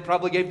 and so they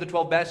probably gave the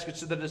 12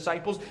 baskets to the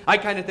disciples. I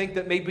kind of think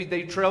that maybe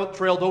they trailed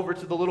over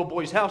to the little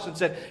boy's house and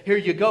said, here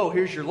you go,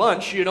 here's your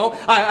lunch,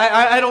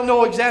 I don't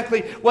know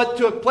exactly what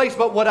took place,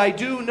 but what I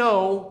do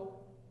know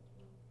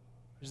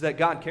is that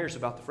God cares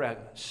about the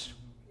fragments.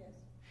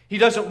 He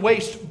doesn't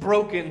waste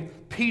broken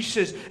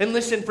pieces. And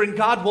listen, friend,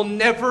 God will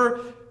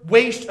never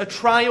waste a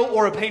trial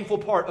or a painful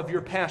part of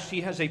your past. He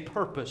has a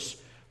purpose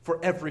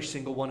for every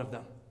single one of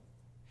them.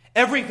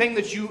 Everything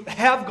that you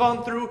have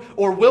gone through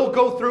or will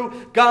go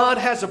through, God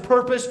has a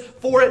purpose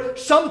for it.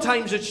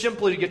 Sometimes it's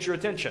simply to get your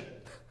attention.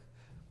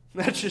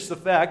 That's just the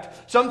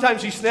fact.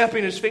 Sometimes He's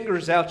snapping His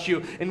fingers at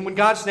you, and when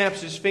God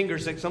snaps His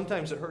fingers,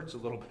 sometimes it hurts a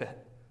little bit.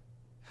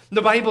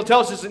 The Bible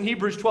tells us in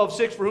Hebrews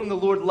 12:6, for whom the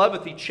Lord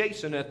loveth, He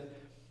chasteneth,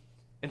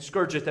 and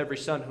scourgeth every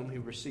son whom He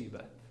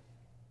receiveth.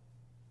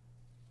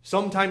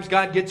 Sometimes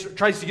God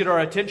tries to get our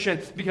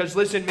attention because,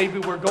 listen, maybe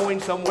we're going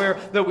somewhere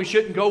that we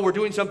shouldn't go. We're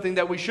doing something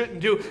that we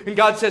shouldn't do. And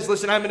God says,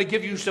 listen, I'm going to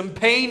give you some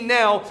pain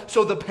now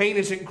so the pain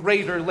isn't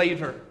greater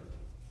later.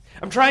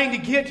 I'm trying to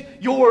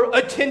get your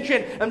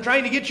attention. I'm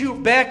trying to get you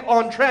back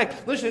on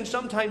track. Listen,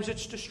 sometimes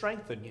it's to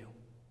strengthen you.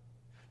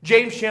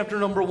 James chapter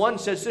number 1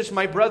 says this,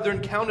 my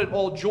brethren, count it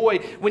all joy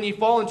when ye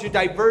fall into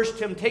diverse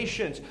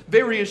temptations,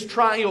 various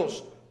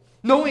trials.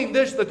 Knowing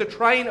this, that the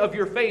trying of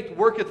your faith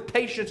worketh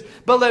patience,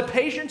 but let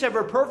patience have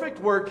her perfect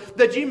work,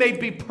 that ye may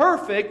be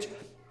perfect,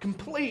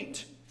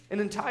 complete,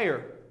 and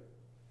entire,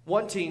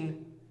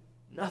 wanting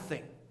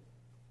nothing.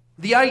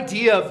 The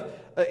idea of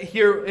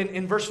here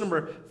in verse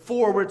number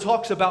 4, where it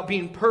talks about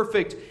being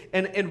perfect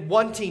and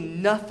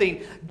wanting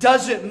nothing,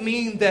 doesn't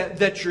mean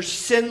that you're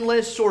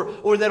sinless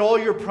or that all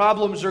your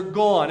problems are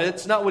gone.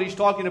 It's not what he's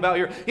talking about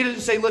here. He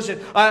doesn't say,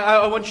 listen,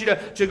 I want you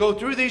to go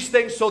through these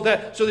things so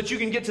that you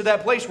can get to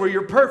that place where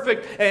you're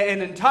perfect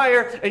and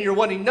entire and you're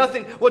wanting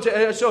nothing.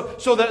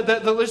 So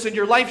that listen,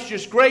 your life's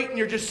just great and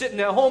you're just sitting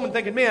at home and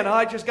thinking, man,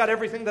 I just got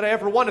everything that I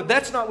ever wanted.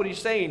 That's not what he's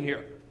saying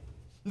here.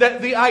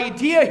 That the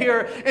idea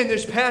here in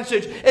this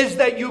passage is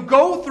that you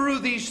go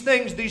through these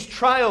things, these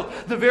trials,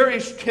 the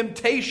various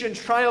temptations,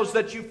 trials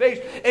that you face,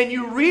 and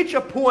you reach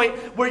a point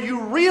where you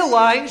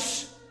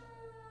realize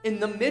in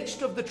the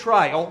midst of the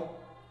trial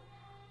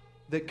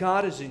that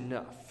God is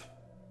enough.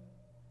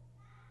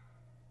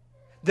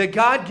 That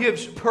God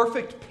gives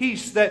perfect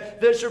peace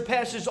that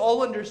surpasses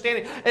all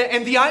understanding.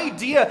 And the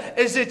idea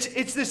is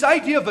it's this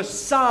idea of a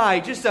sigh,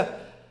 just a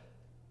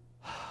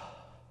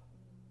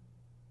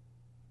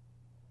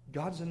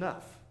God's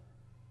enough.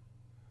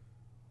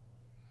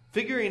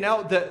 Figuring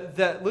out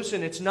that,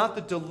 listen, it's not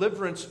the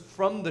deliverance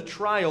from the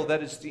trial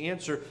that is the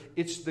answer.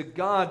 It's the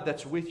God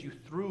that's with you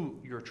through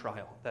your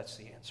trial. That's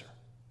the answer.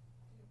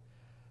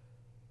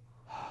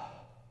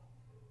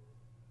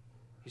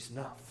 He's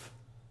enough.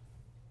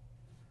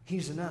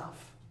 He's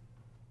enough.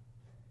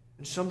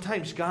 And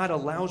sometimes God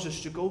allows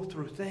us to go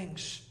through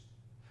things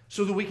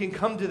so that we can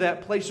come to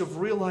that place of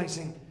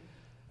realizing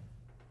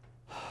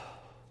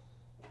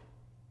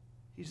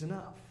He's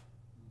enough.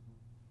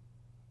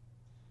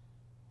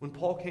 When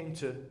Paul came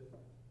to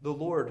the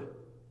Lord,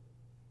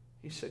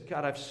 he said,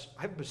 God,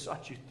 I've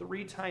besought you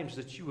 3 times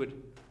that you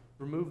would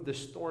remove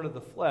this thorn of the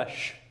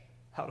flesh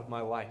out of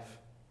my life.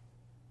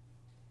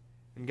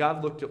 And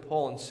God looked at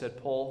Paul and said,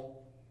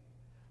 Paul,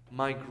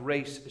 my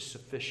grace is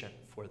sufficient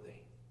for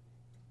thee.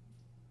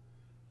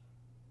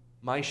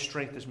 My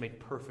strength is made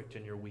perfect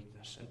in your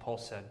weakness. And Paul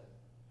said,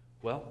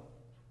 well,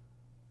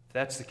 if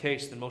that's the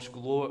case, then most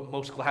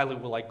gladly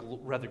will I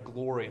rather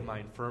glory in my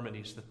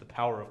infirmities, that the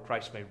power of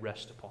Christ may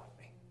rest upon me.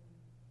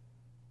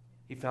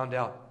 He found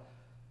out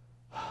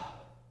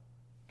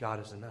God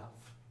is enough.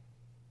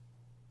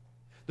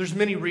 There's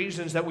many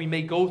reasons that we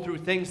may go through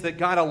things, that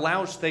God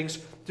allows things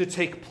to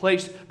take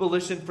place. But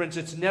listen, friends,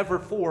 it's never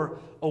for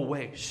a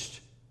waste.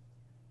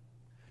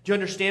 Do you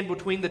understand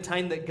between the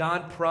time that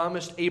God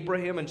promised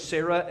Abraham and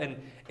Sarah and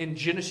in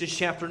Genesis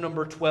chapter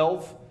number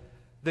 12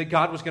 that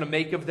God was going to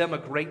make of them a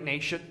great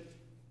nation,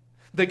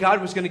 that God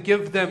was going to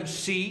give them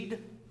seed?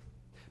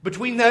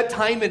 Between that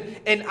time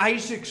and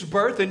Isaac's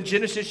birth in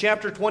Genesis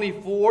chapter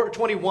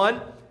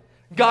 21,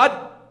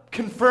 God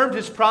confirmed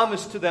His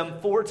promise to them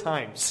 4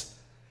 times.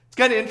 It's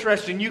kind of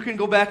interesting. You can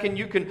go back and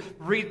you can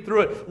read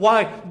through it.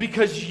 Why?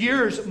 Because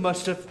years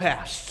must have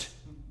passed.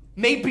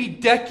 Maybe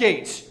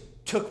decades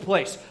took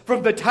place.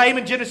 From the time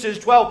in Genesis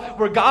 12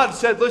 where God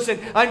said, listen,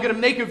 I'm going to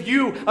make of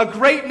you a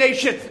great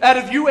nation. Out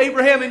of you,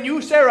 Abraham, and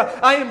you, Sarah,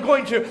 I am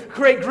going to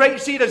create great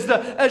seed as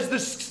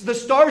the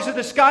stars of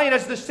the sky and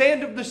as the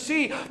sand of the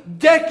sea.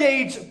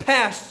 Decades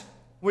passed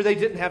where they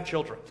didn't have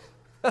children.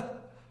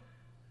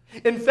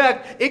 In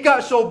fact, it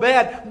got so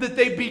bad that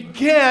they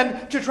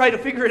began to try to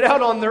figure it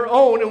out on their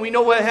own, and we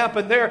know what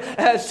happened there.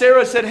 As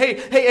Sarah said, hey,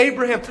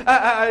 Abraham,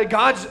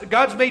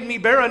 God's made me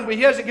barren, but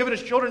He hasn't given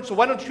us children, so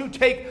why don't you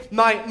take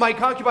my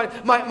concubine,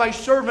 my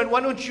servant, why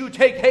don't you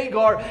take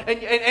Hagar,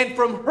 and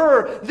from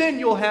her, then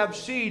you'll have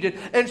seed.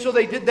 And so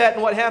they did that,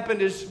 and what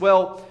happened is,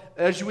 well,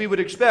 as we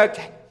would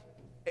expect,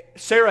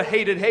 Sarah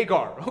hated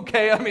Hagar,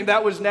 okay? I mean,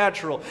 that was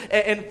natural.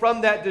 And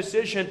from that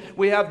decision,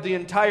 we have the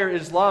entire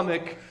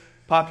Islamic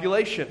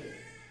population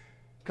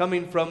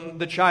coming from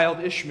the child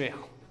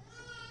Ishmael.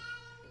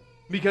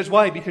 Because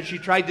why? Because she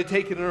tried to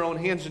take it in her own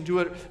hands and do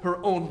it her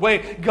own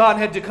way. God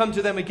had to come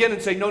to them again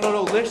and say, no,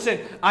 listen,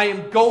 I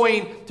am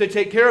going to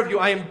take care of you.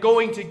 I am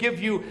going to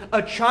give you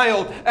a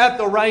child at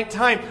the right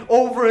time.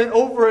 Over and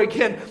over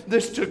again,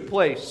 this took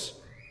place.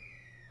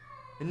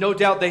 And no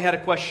doubt they had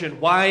a question,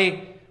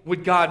 why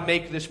would God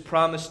make this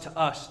promise to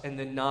us and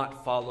then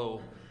not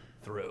follow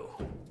through?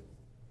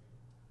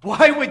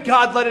 Why would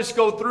God let us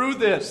go through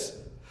this?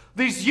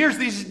 These years,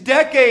 these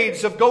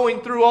decades of going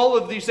through all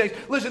of these things.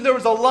 Listen, there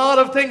was a lot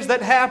of things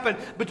that happened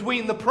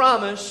between the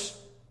promise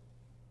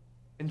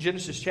and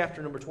Genesis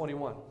chapter number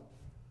 21.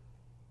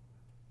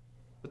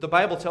 But the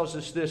Bible tells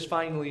us this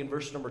finally in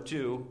verse number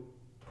 2.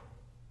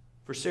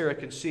 For Sarah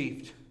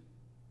conceived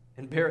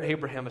and bare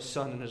Abraham a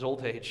son in his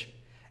old age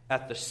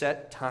at the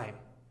set time.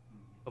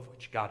 of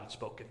which God had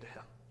spoken to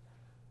him.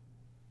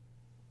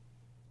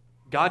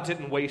 God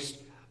didn't waste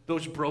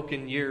those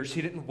broken years.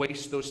 He didn't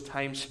waste those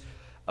times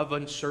of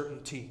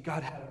uncertainty.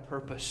 God had a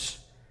purpose.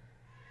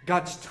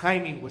 God's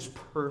timing was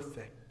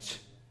perfect.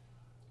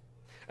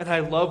 And I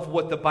love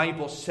what the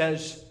Bible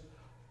says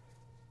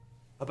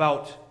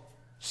about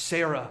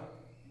Sarah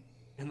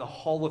in the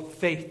Hall of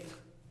Faith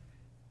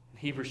in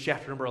Hebrews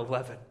chapter number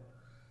 11.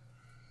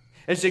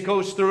 As it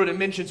goes through it, it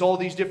mentions all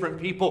these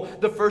different people.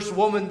 The first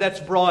woman that's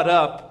brought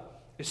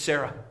up is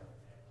Sarah.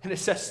 And it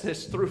says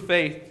this, through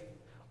faith,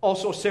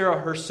 also Sarah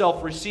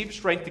herself received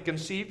strength to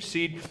conceive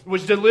seed,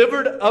 was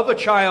delivered of a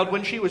child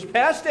when she was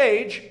past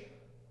age.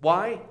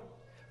 Why?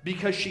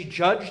 Because she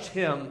judged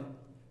him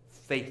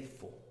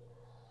faithful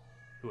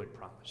who had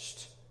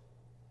promised.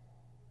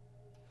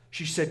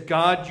 She said,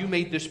 God, you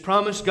made this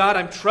promise. God,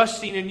 I'm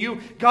trusting in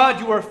you.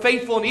 God, you are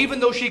faithful. And even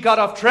though she got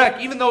off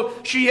track, even though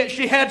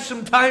she had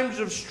some times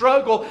of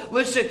struggle,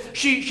 listen,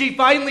 she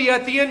finally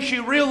at the end, she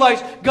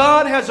realized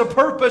God has a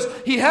purpose.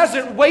 He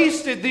hasn't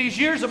wasted these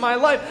years of my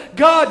life.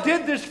 God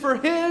did this for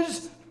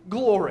His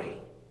glory.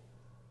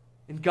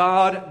 And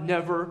God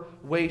never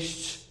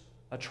wastes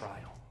a trial.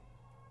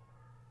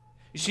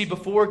 You see,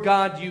 before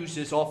God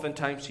uses,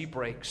 oftentimes He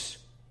breaks.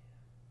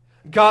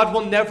 God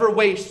will never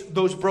waste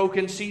those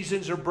broken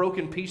seasons or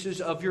broken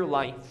pieces of your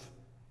life.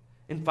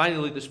 And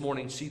finally this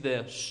morning, see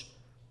this.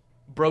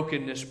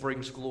 Brokenness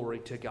brings glory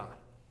to God.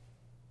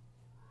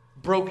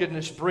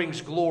 Brokenness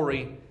brings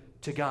glory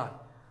to God.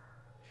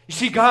 You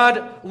see,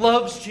 God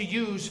loves to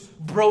use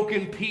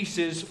broken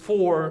pieces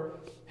for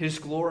His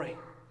glory.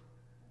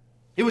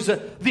 It was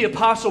the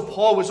Apostle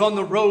Paul was on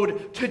the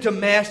road to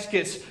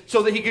Damascus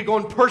so that he could go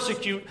and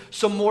persecute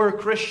some more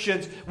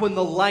Christians when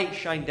the light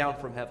shined down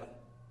from heaven.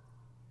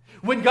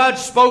 When God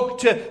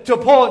spoke to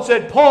Paul and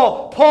said,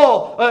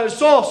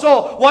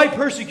 Saul, why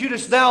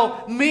persecutest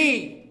thou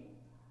me?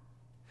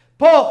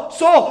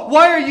 Saul,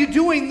 why are you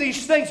doing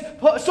these things?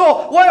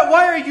 Saul,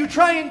 why are you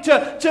trying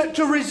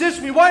to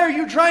resist me? Why are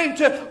you trying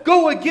to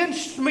go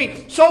against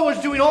me? Saul was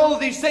doing all of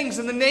these things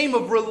in the name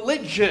of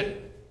religion.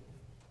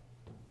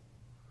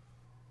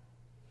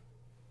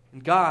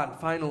 And God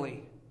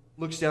finally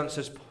looks down and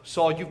says,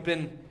 Saul, you've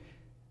been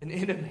an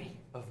enemy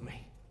of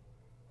me.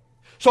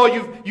 Saul,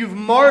 you've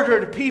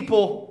martyred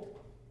people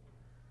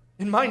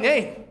in my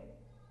name.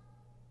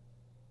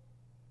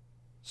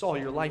 Saul,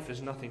 your life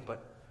is nothing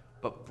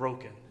but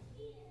broken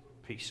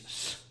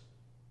pieces.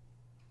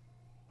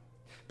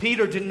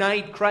 Peter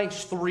denied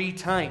Christ 3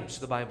 times,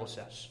 the Bible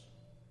says.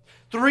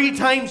 3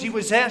 times he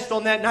was asked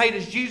on that night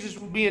as Jesus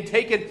was being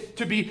taken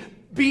to be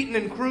beaten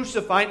and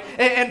crucified.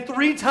 And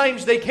 3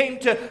 times they came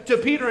to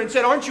Peter and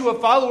said, aren't you a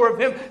follower of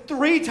him?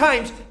 3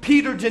 times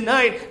Peter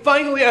denied.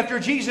 Finally, after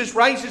Jesus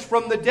rises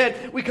from the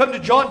dead, we come to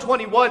John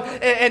 21.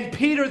 And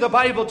Peter, the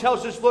Bible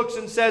tells us, looks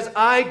and says,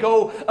 I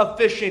go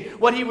a-fishing.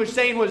 What he was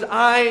saying was,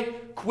 I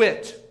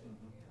quit.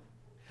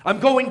 I'm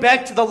going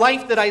back to the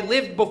life that I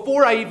lived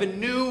before I even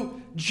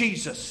knew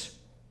Jesus.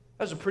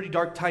 That was a pretty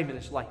dark time in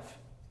his life.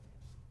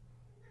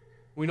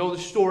 We know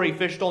the story. He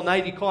fished all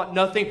night. He caught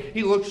nothing.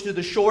 He looks to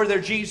the shore. There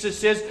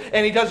Jesus is,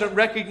 and he doesn't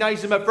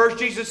recognize him at first.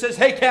 Jesus says,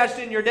 hey, cast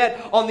in your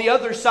net on the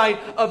other side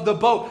of the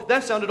boat.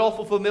 That sounded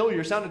awful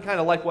familiar. It sounded kind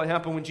of like what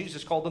happened when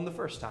Jesus called them the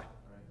first time.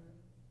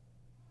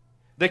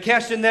 They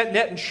cast in that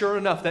net, and sure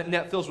enough, that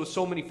net fills with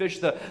so many fish,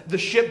 the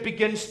ship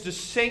begins to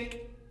sink.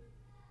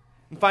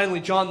 And finally,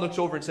 John looks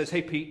over and says,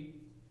 hey, Pete,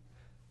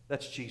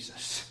 that's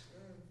Jesus.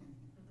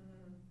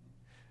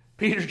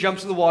 Peter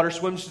jumps in the water,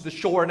 swims to the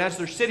shore, and as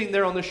they're sitting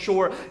there on the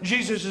shore,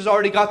 Jesus has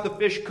already got the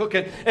fish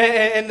cooking,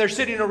 and they're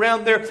sitting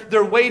around there,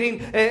 they're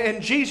waiting,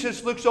 and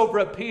Jesus looks over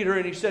at Peter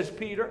and he says,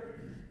 Peter,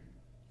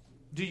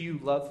 do you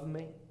love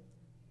me?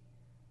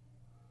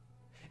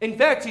 In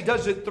fact, he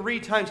does it 3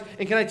 times,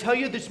 and can I tell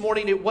you this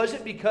morning, it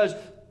wasn't because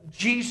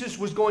Jesus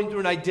was going through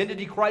an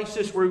identity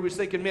crisis where he was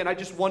thinking, man, I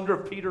just wonder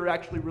if Peter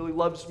actually really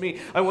loves me.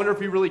 I wonder if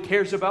he really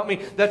cares about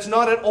me. That's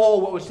not at all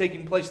what was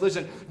taking place.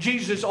 Listen,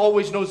 Jesus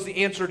always knows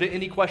the answer to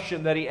any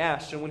question that he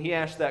asks. And when he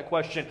asked that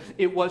question,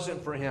 it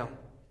wasn't for him.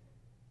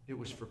 It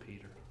was for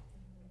Peter.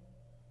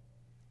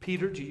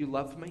 Peter, do you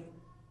love me?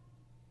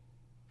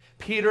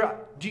 Peter,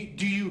 do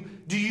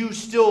you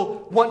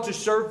still want to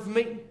serve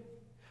me?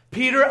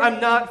 Peter,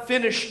 I'm not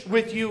finished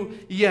with you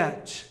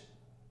yet.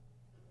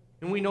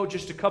 And we know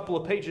just a couple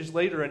of pages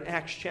later in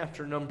Acts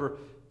chapter number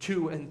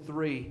 2 and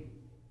 3,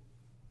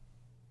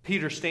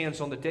 Peter stands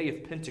on the day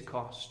of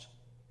Pentecost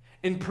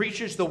and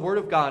preaches the word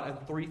of God,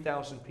 and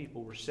 3,000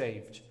 people were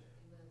saved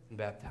and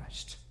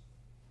baptized.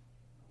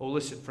 Oh,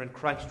 listen, friend,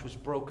 Christ was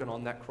broken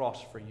on that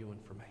cross for you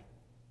and for me.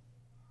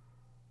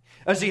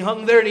 As he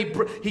hung there and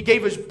he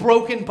gave his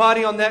broken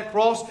body on that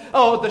cross,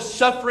 oh, the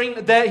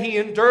suffering that he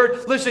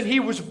endured, listen, he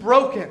was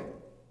broken.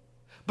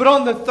 But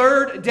on the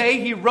 3rd day,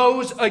 he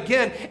rose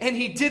again. And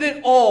he did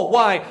it all.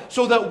 Why?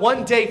 So that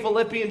one day,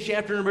 Philippians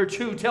chapter number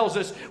 2 tells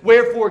us,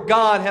 wherefore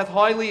God hath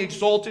highly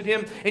exalted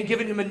him and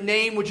given him a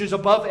name which is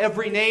above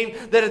every name,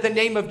 that at the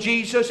name of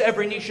Jesus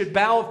every knee should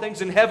bow, of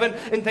things in heaven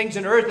and things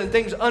in earth and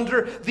things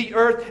under the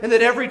earth, and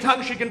that every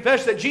tongue should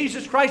confess that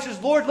Jesus Christ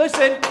is Lord.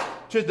 Listen,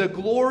 to the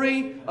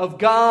glory of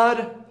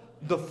God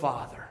the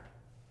Father.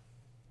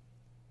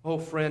 Oh,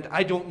 friend,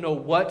 I don't know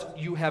what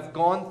you have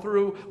gone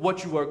through,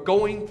 what you are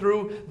going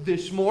through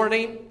this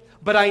morning,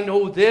 but I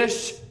know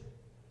this.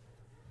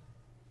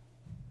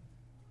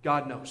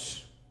 God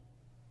knows.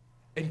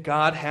 And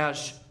God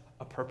has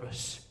a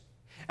purpose.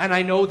 And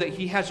I know that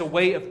He has a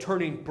way of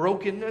turning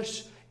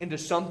brokenness into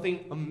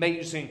something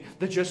amazing.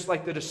 That just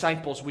like the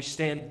disciples, we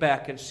stand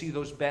back and see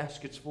those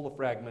baskets full of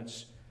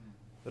fragments.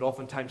 That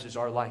oftentimes is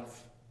our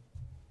life.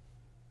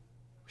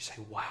 We say,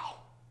 wow,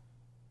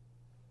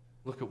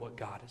 look at what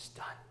God has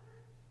done.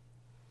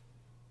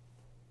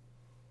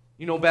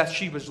 You know,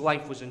 Bathsheba's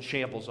life was in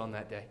shambles on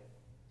that day.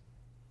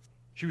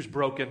 She was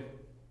broken.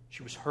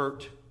 She was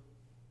hurt.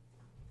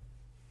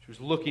 She was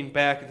looking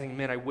back and thinking,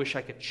 man, I wish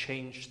I could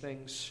change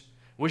things.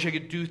 I wish I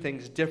could do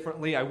things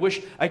differently. I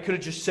wish I could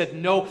have just said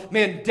no.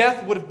 Man,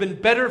 death would have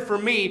been better for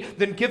me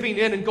than giving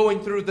in and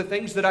going through the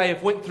things that I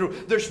have went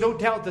through. There's no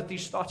doubt that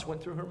these thoughts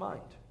went through her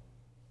mind.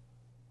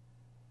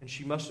 And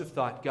she must have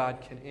thought,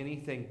 God, can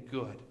anything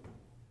good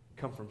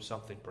come from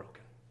something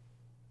broken?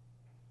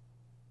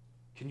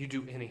 Can you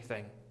do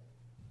anything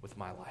with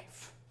my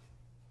life?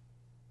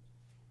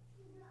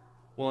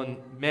 Well, in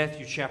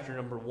Matthew chapter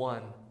number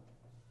 1,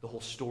 the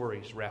whole story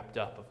is wrapped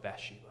up of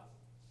Bathsheba.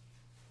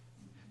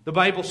 The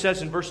Bible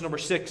says in verse number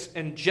 6,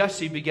 and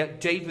Jesse begat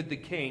David the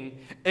king,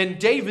 and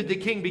David the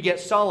king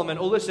begat Solomon,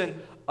 oh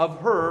listen,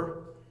 of her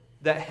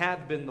that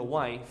had been the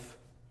wife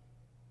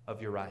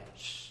of Uriah.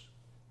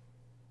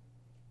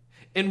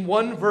 In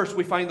one verse,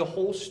 we find the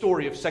whole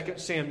story of 2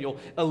 Samuel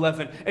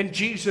 11. And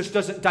Jesus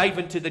doesn't dive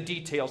into the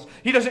details.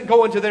 He doesn't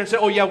go into there and say,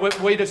 oh yeah,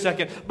 wait a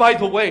second. By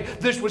the way,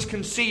 this was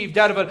conceived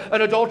out of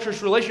an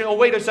adulterous relation. Oh,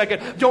 wait a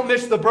second. Don't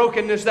miss the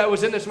brokenness that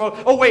was in this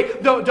moment. Oh,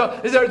 wait.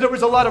 There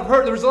was a lot of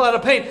hurt. There was a lot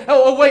of pain.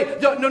 Oh wait.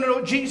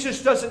 No.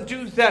 Jesus doesn't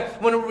do that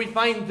whenever we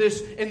find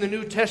this in the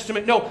New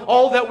Testament. No,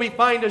 all that we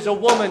find is a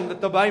woman that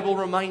the Bible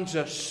reminds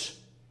us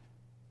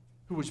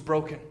who was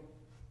broken.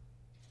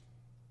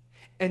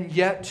 And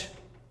yet,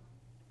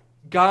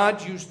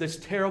 God used this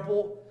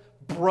terrible,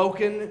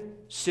 broken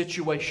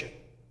situation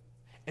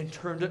and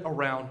turned it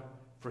around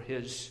for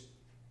His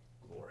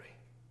glory.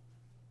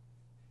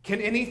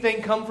 Can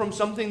anything come from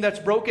something that's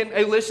broken?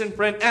 Hey, listen,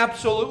 friend,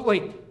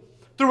 absolutely.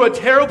 Through a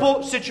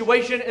terrible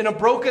situation in a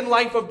broken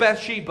life of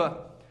Bathsheba,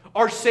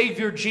 our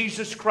Savior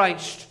Jesus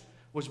Christ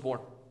was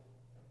born.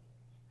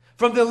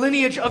 From the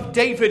lineage of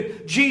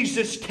David,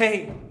 Jesus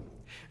came.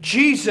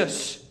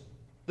 Jesus,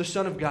 the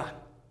Son of God.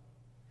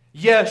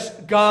 Yes,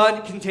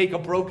 God can take a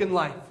broken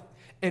life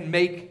and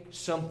make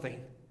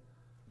something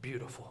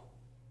beautiful.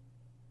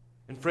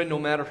 And friend, no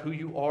matter who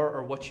you are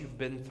or what you've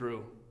been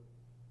through,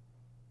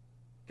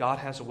 God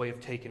has a way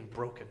of taking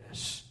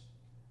brokenness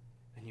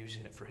and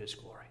using it for His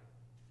glory.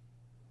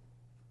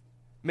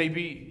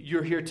 Maybe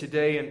you're here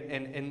today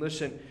and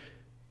listen,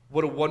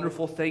 what a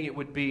wonderful thing it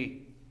would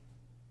be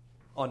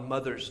on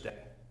Mother's Day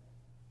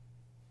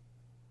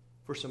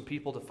for some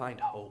people to find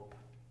hope.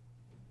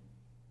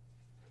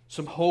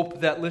 Some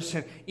hope that,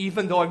 listen,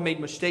 even though I've made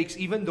mistakes,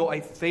 even though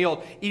I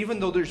failed, even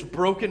though there's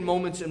broken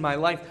moments in my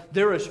life,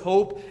 there is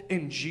hope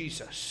in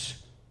Jesus.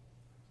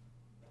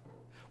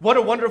 What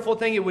a wonderful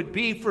thing it would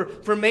be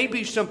for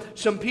maybe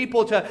some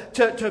people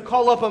to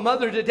call up a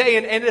mother today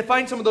and to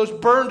find some of those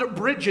burned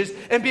bridges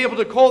and be able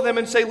to call them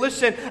and say,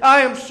 listen,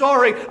 I am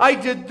sorry, I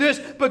did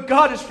this, but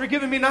God has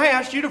forgiven me and I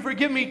ask you to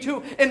forgive me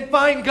too. And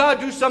find God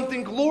do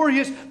something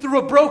glorious through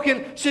a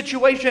broken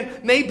situation.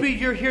 Maybe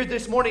you're here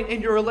this morning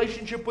and your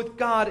relationship with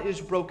God is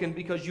broken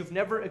because you've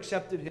never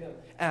accepted Him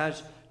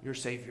as your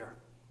Savior.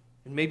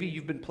 And maybe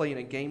you've been playing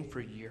a game for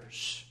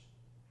years.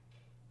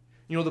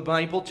 You know, the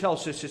Bible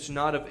tells us it's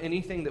not of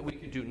anything that we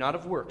could do, not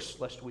of works,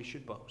 lest we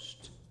should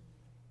boast.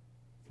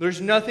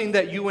 There's nothing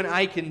that you and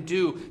I can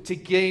do to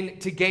gain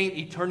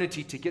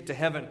eternity, to get to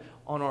heaven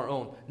on our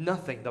own.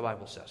 Nothing, the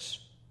Bible says.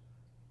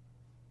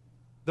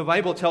 The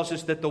Bible tells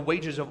us that the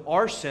wages of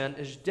our sin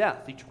is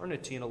death,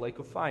 eternity in a lake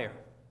of fire.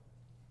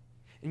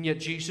 And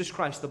yet Jesus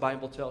Christ, the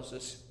Bible tells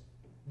us,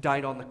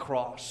 died on the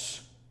cross.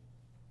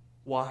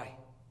 Why?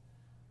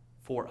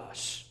 For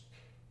us,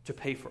 to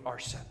pay for our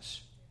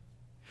sins.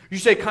 You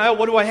say, Kyle,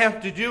 what do I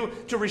have to do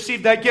to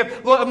receive that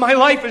gift? Look, my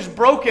life is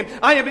broken.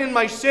 I am in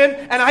my sin,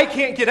 and I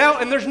can't get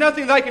out, and there's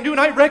nothing that I can do,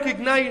 and I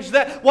recognize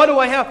that. What do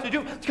I have to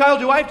do? Kyle,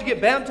 do I have to get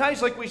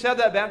baptized like we said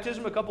that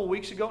baptism a couple of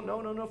weeks ago?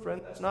 No,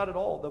 friend. That's not at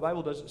all. The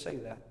Bible doesn't say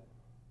that.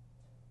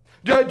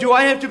 Do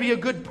I have to be a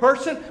good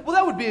person? Well,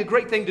 that would be a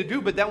great thing to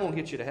do, but that won't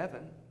get you to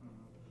heaven.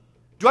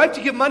 Do I have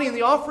to give money in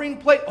the offering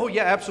plate? Oh,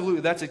 yeah,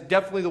 absolutely. That's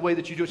definitely the way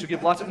that you do it. So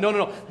give lots of...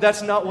 No.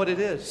 That's not what it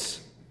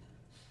is.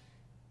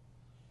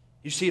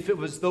 You see, if it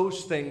was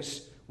those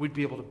things, we'd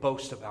be able to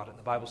boast about it.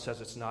 The Bible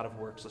says it's not of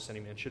works, lest any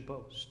man should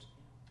boast.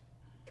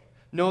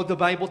 No, the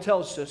Bible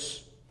tells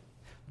us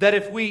that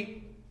if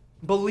we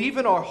believe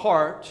in our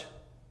heart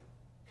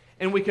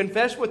and we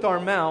confess with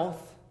our mouth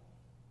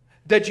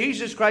that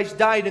Jesus Christ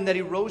died and that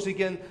He rose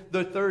again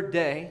the third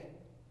day,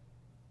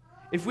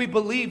 if we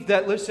believe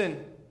that,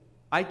 listen,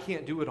 I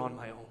can't do it on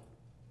my own,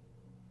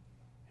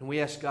 and we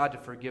ask God to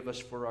forgive us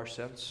for our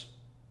sins,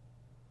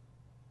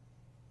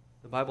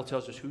 The Bible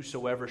tells us,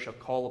 whosoever shall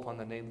call upon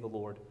the name of the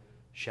Lord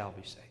shall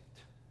be saved.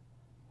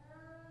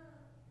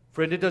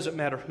 Friend, it doesn't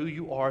matter who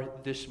you are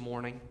this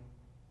morning,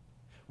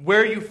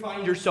 where you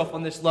find yourself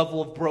on this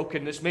level of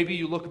brokenness. Maybe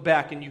you look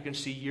back and you can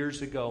see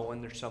years ago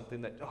and there's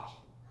something that,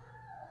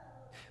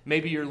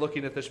 maybe you're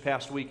looking at this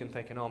past week and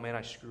thinking, oh man,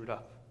 I screwed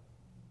up.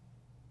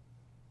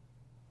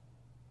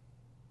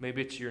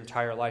 Maybe it's your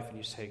entire life and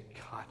you say,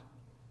 God,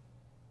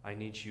 I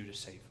need you to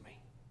save me.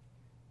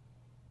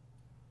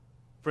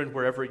 Friend,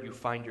 wherever you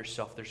find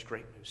yourself, there's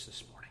great news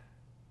this morning.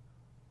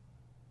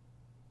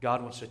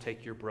 God wants to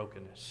take your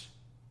brokenness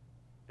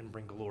and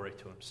bring glory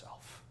to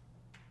himself.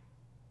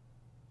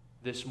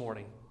 This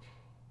morning,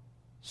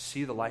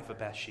 see the life of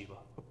Bathsheba,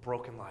 a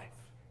broken life.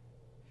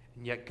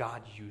 And yet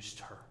God used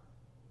her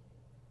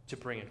to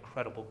bring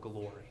incredible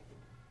glory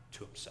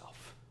to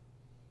himself.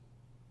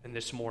 And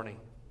this morning,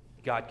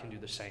 God can do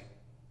the same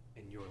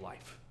in your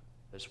life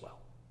as well.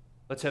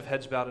 Let's have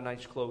heads bowed and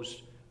eyes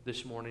closed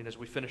this morning as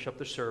we finish up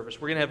the service.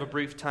 We're going to have a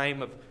brief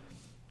time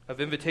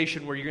of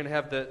invitation where you're going to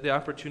have the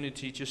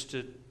opportunity just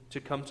to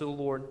come to the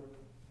Lord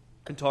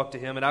and talk to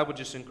him. And I would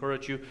just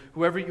encourage you,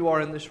 whoever you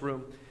are in this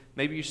room,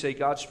 maybe you say,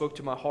 God spoke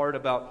to my heart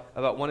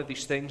about one of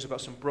these things,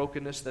 about some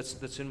brokenness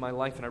that's in my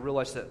life, and I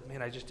realized that,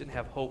 man, I just didn't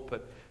have hope,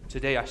 but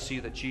today I see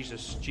that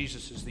Jesus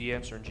is the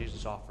answer, and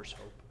Jesus offers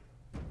hope.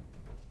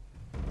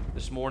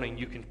 This morning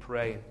you can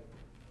pray and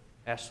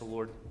ask the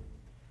Lord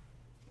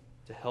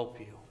to help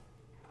you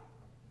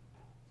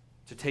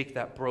to take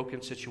that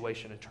broken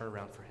situation and turn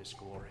around for his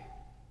glory.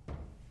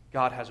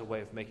 God has a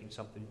way of making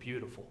something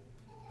beautiful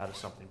out of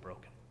something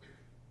broken.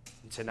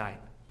 And tonight,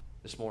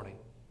 this morning,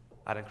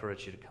 I'd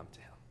encourage you to come to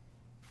him.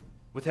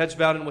 With heads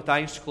bowed and with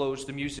eyes closed, the music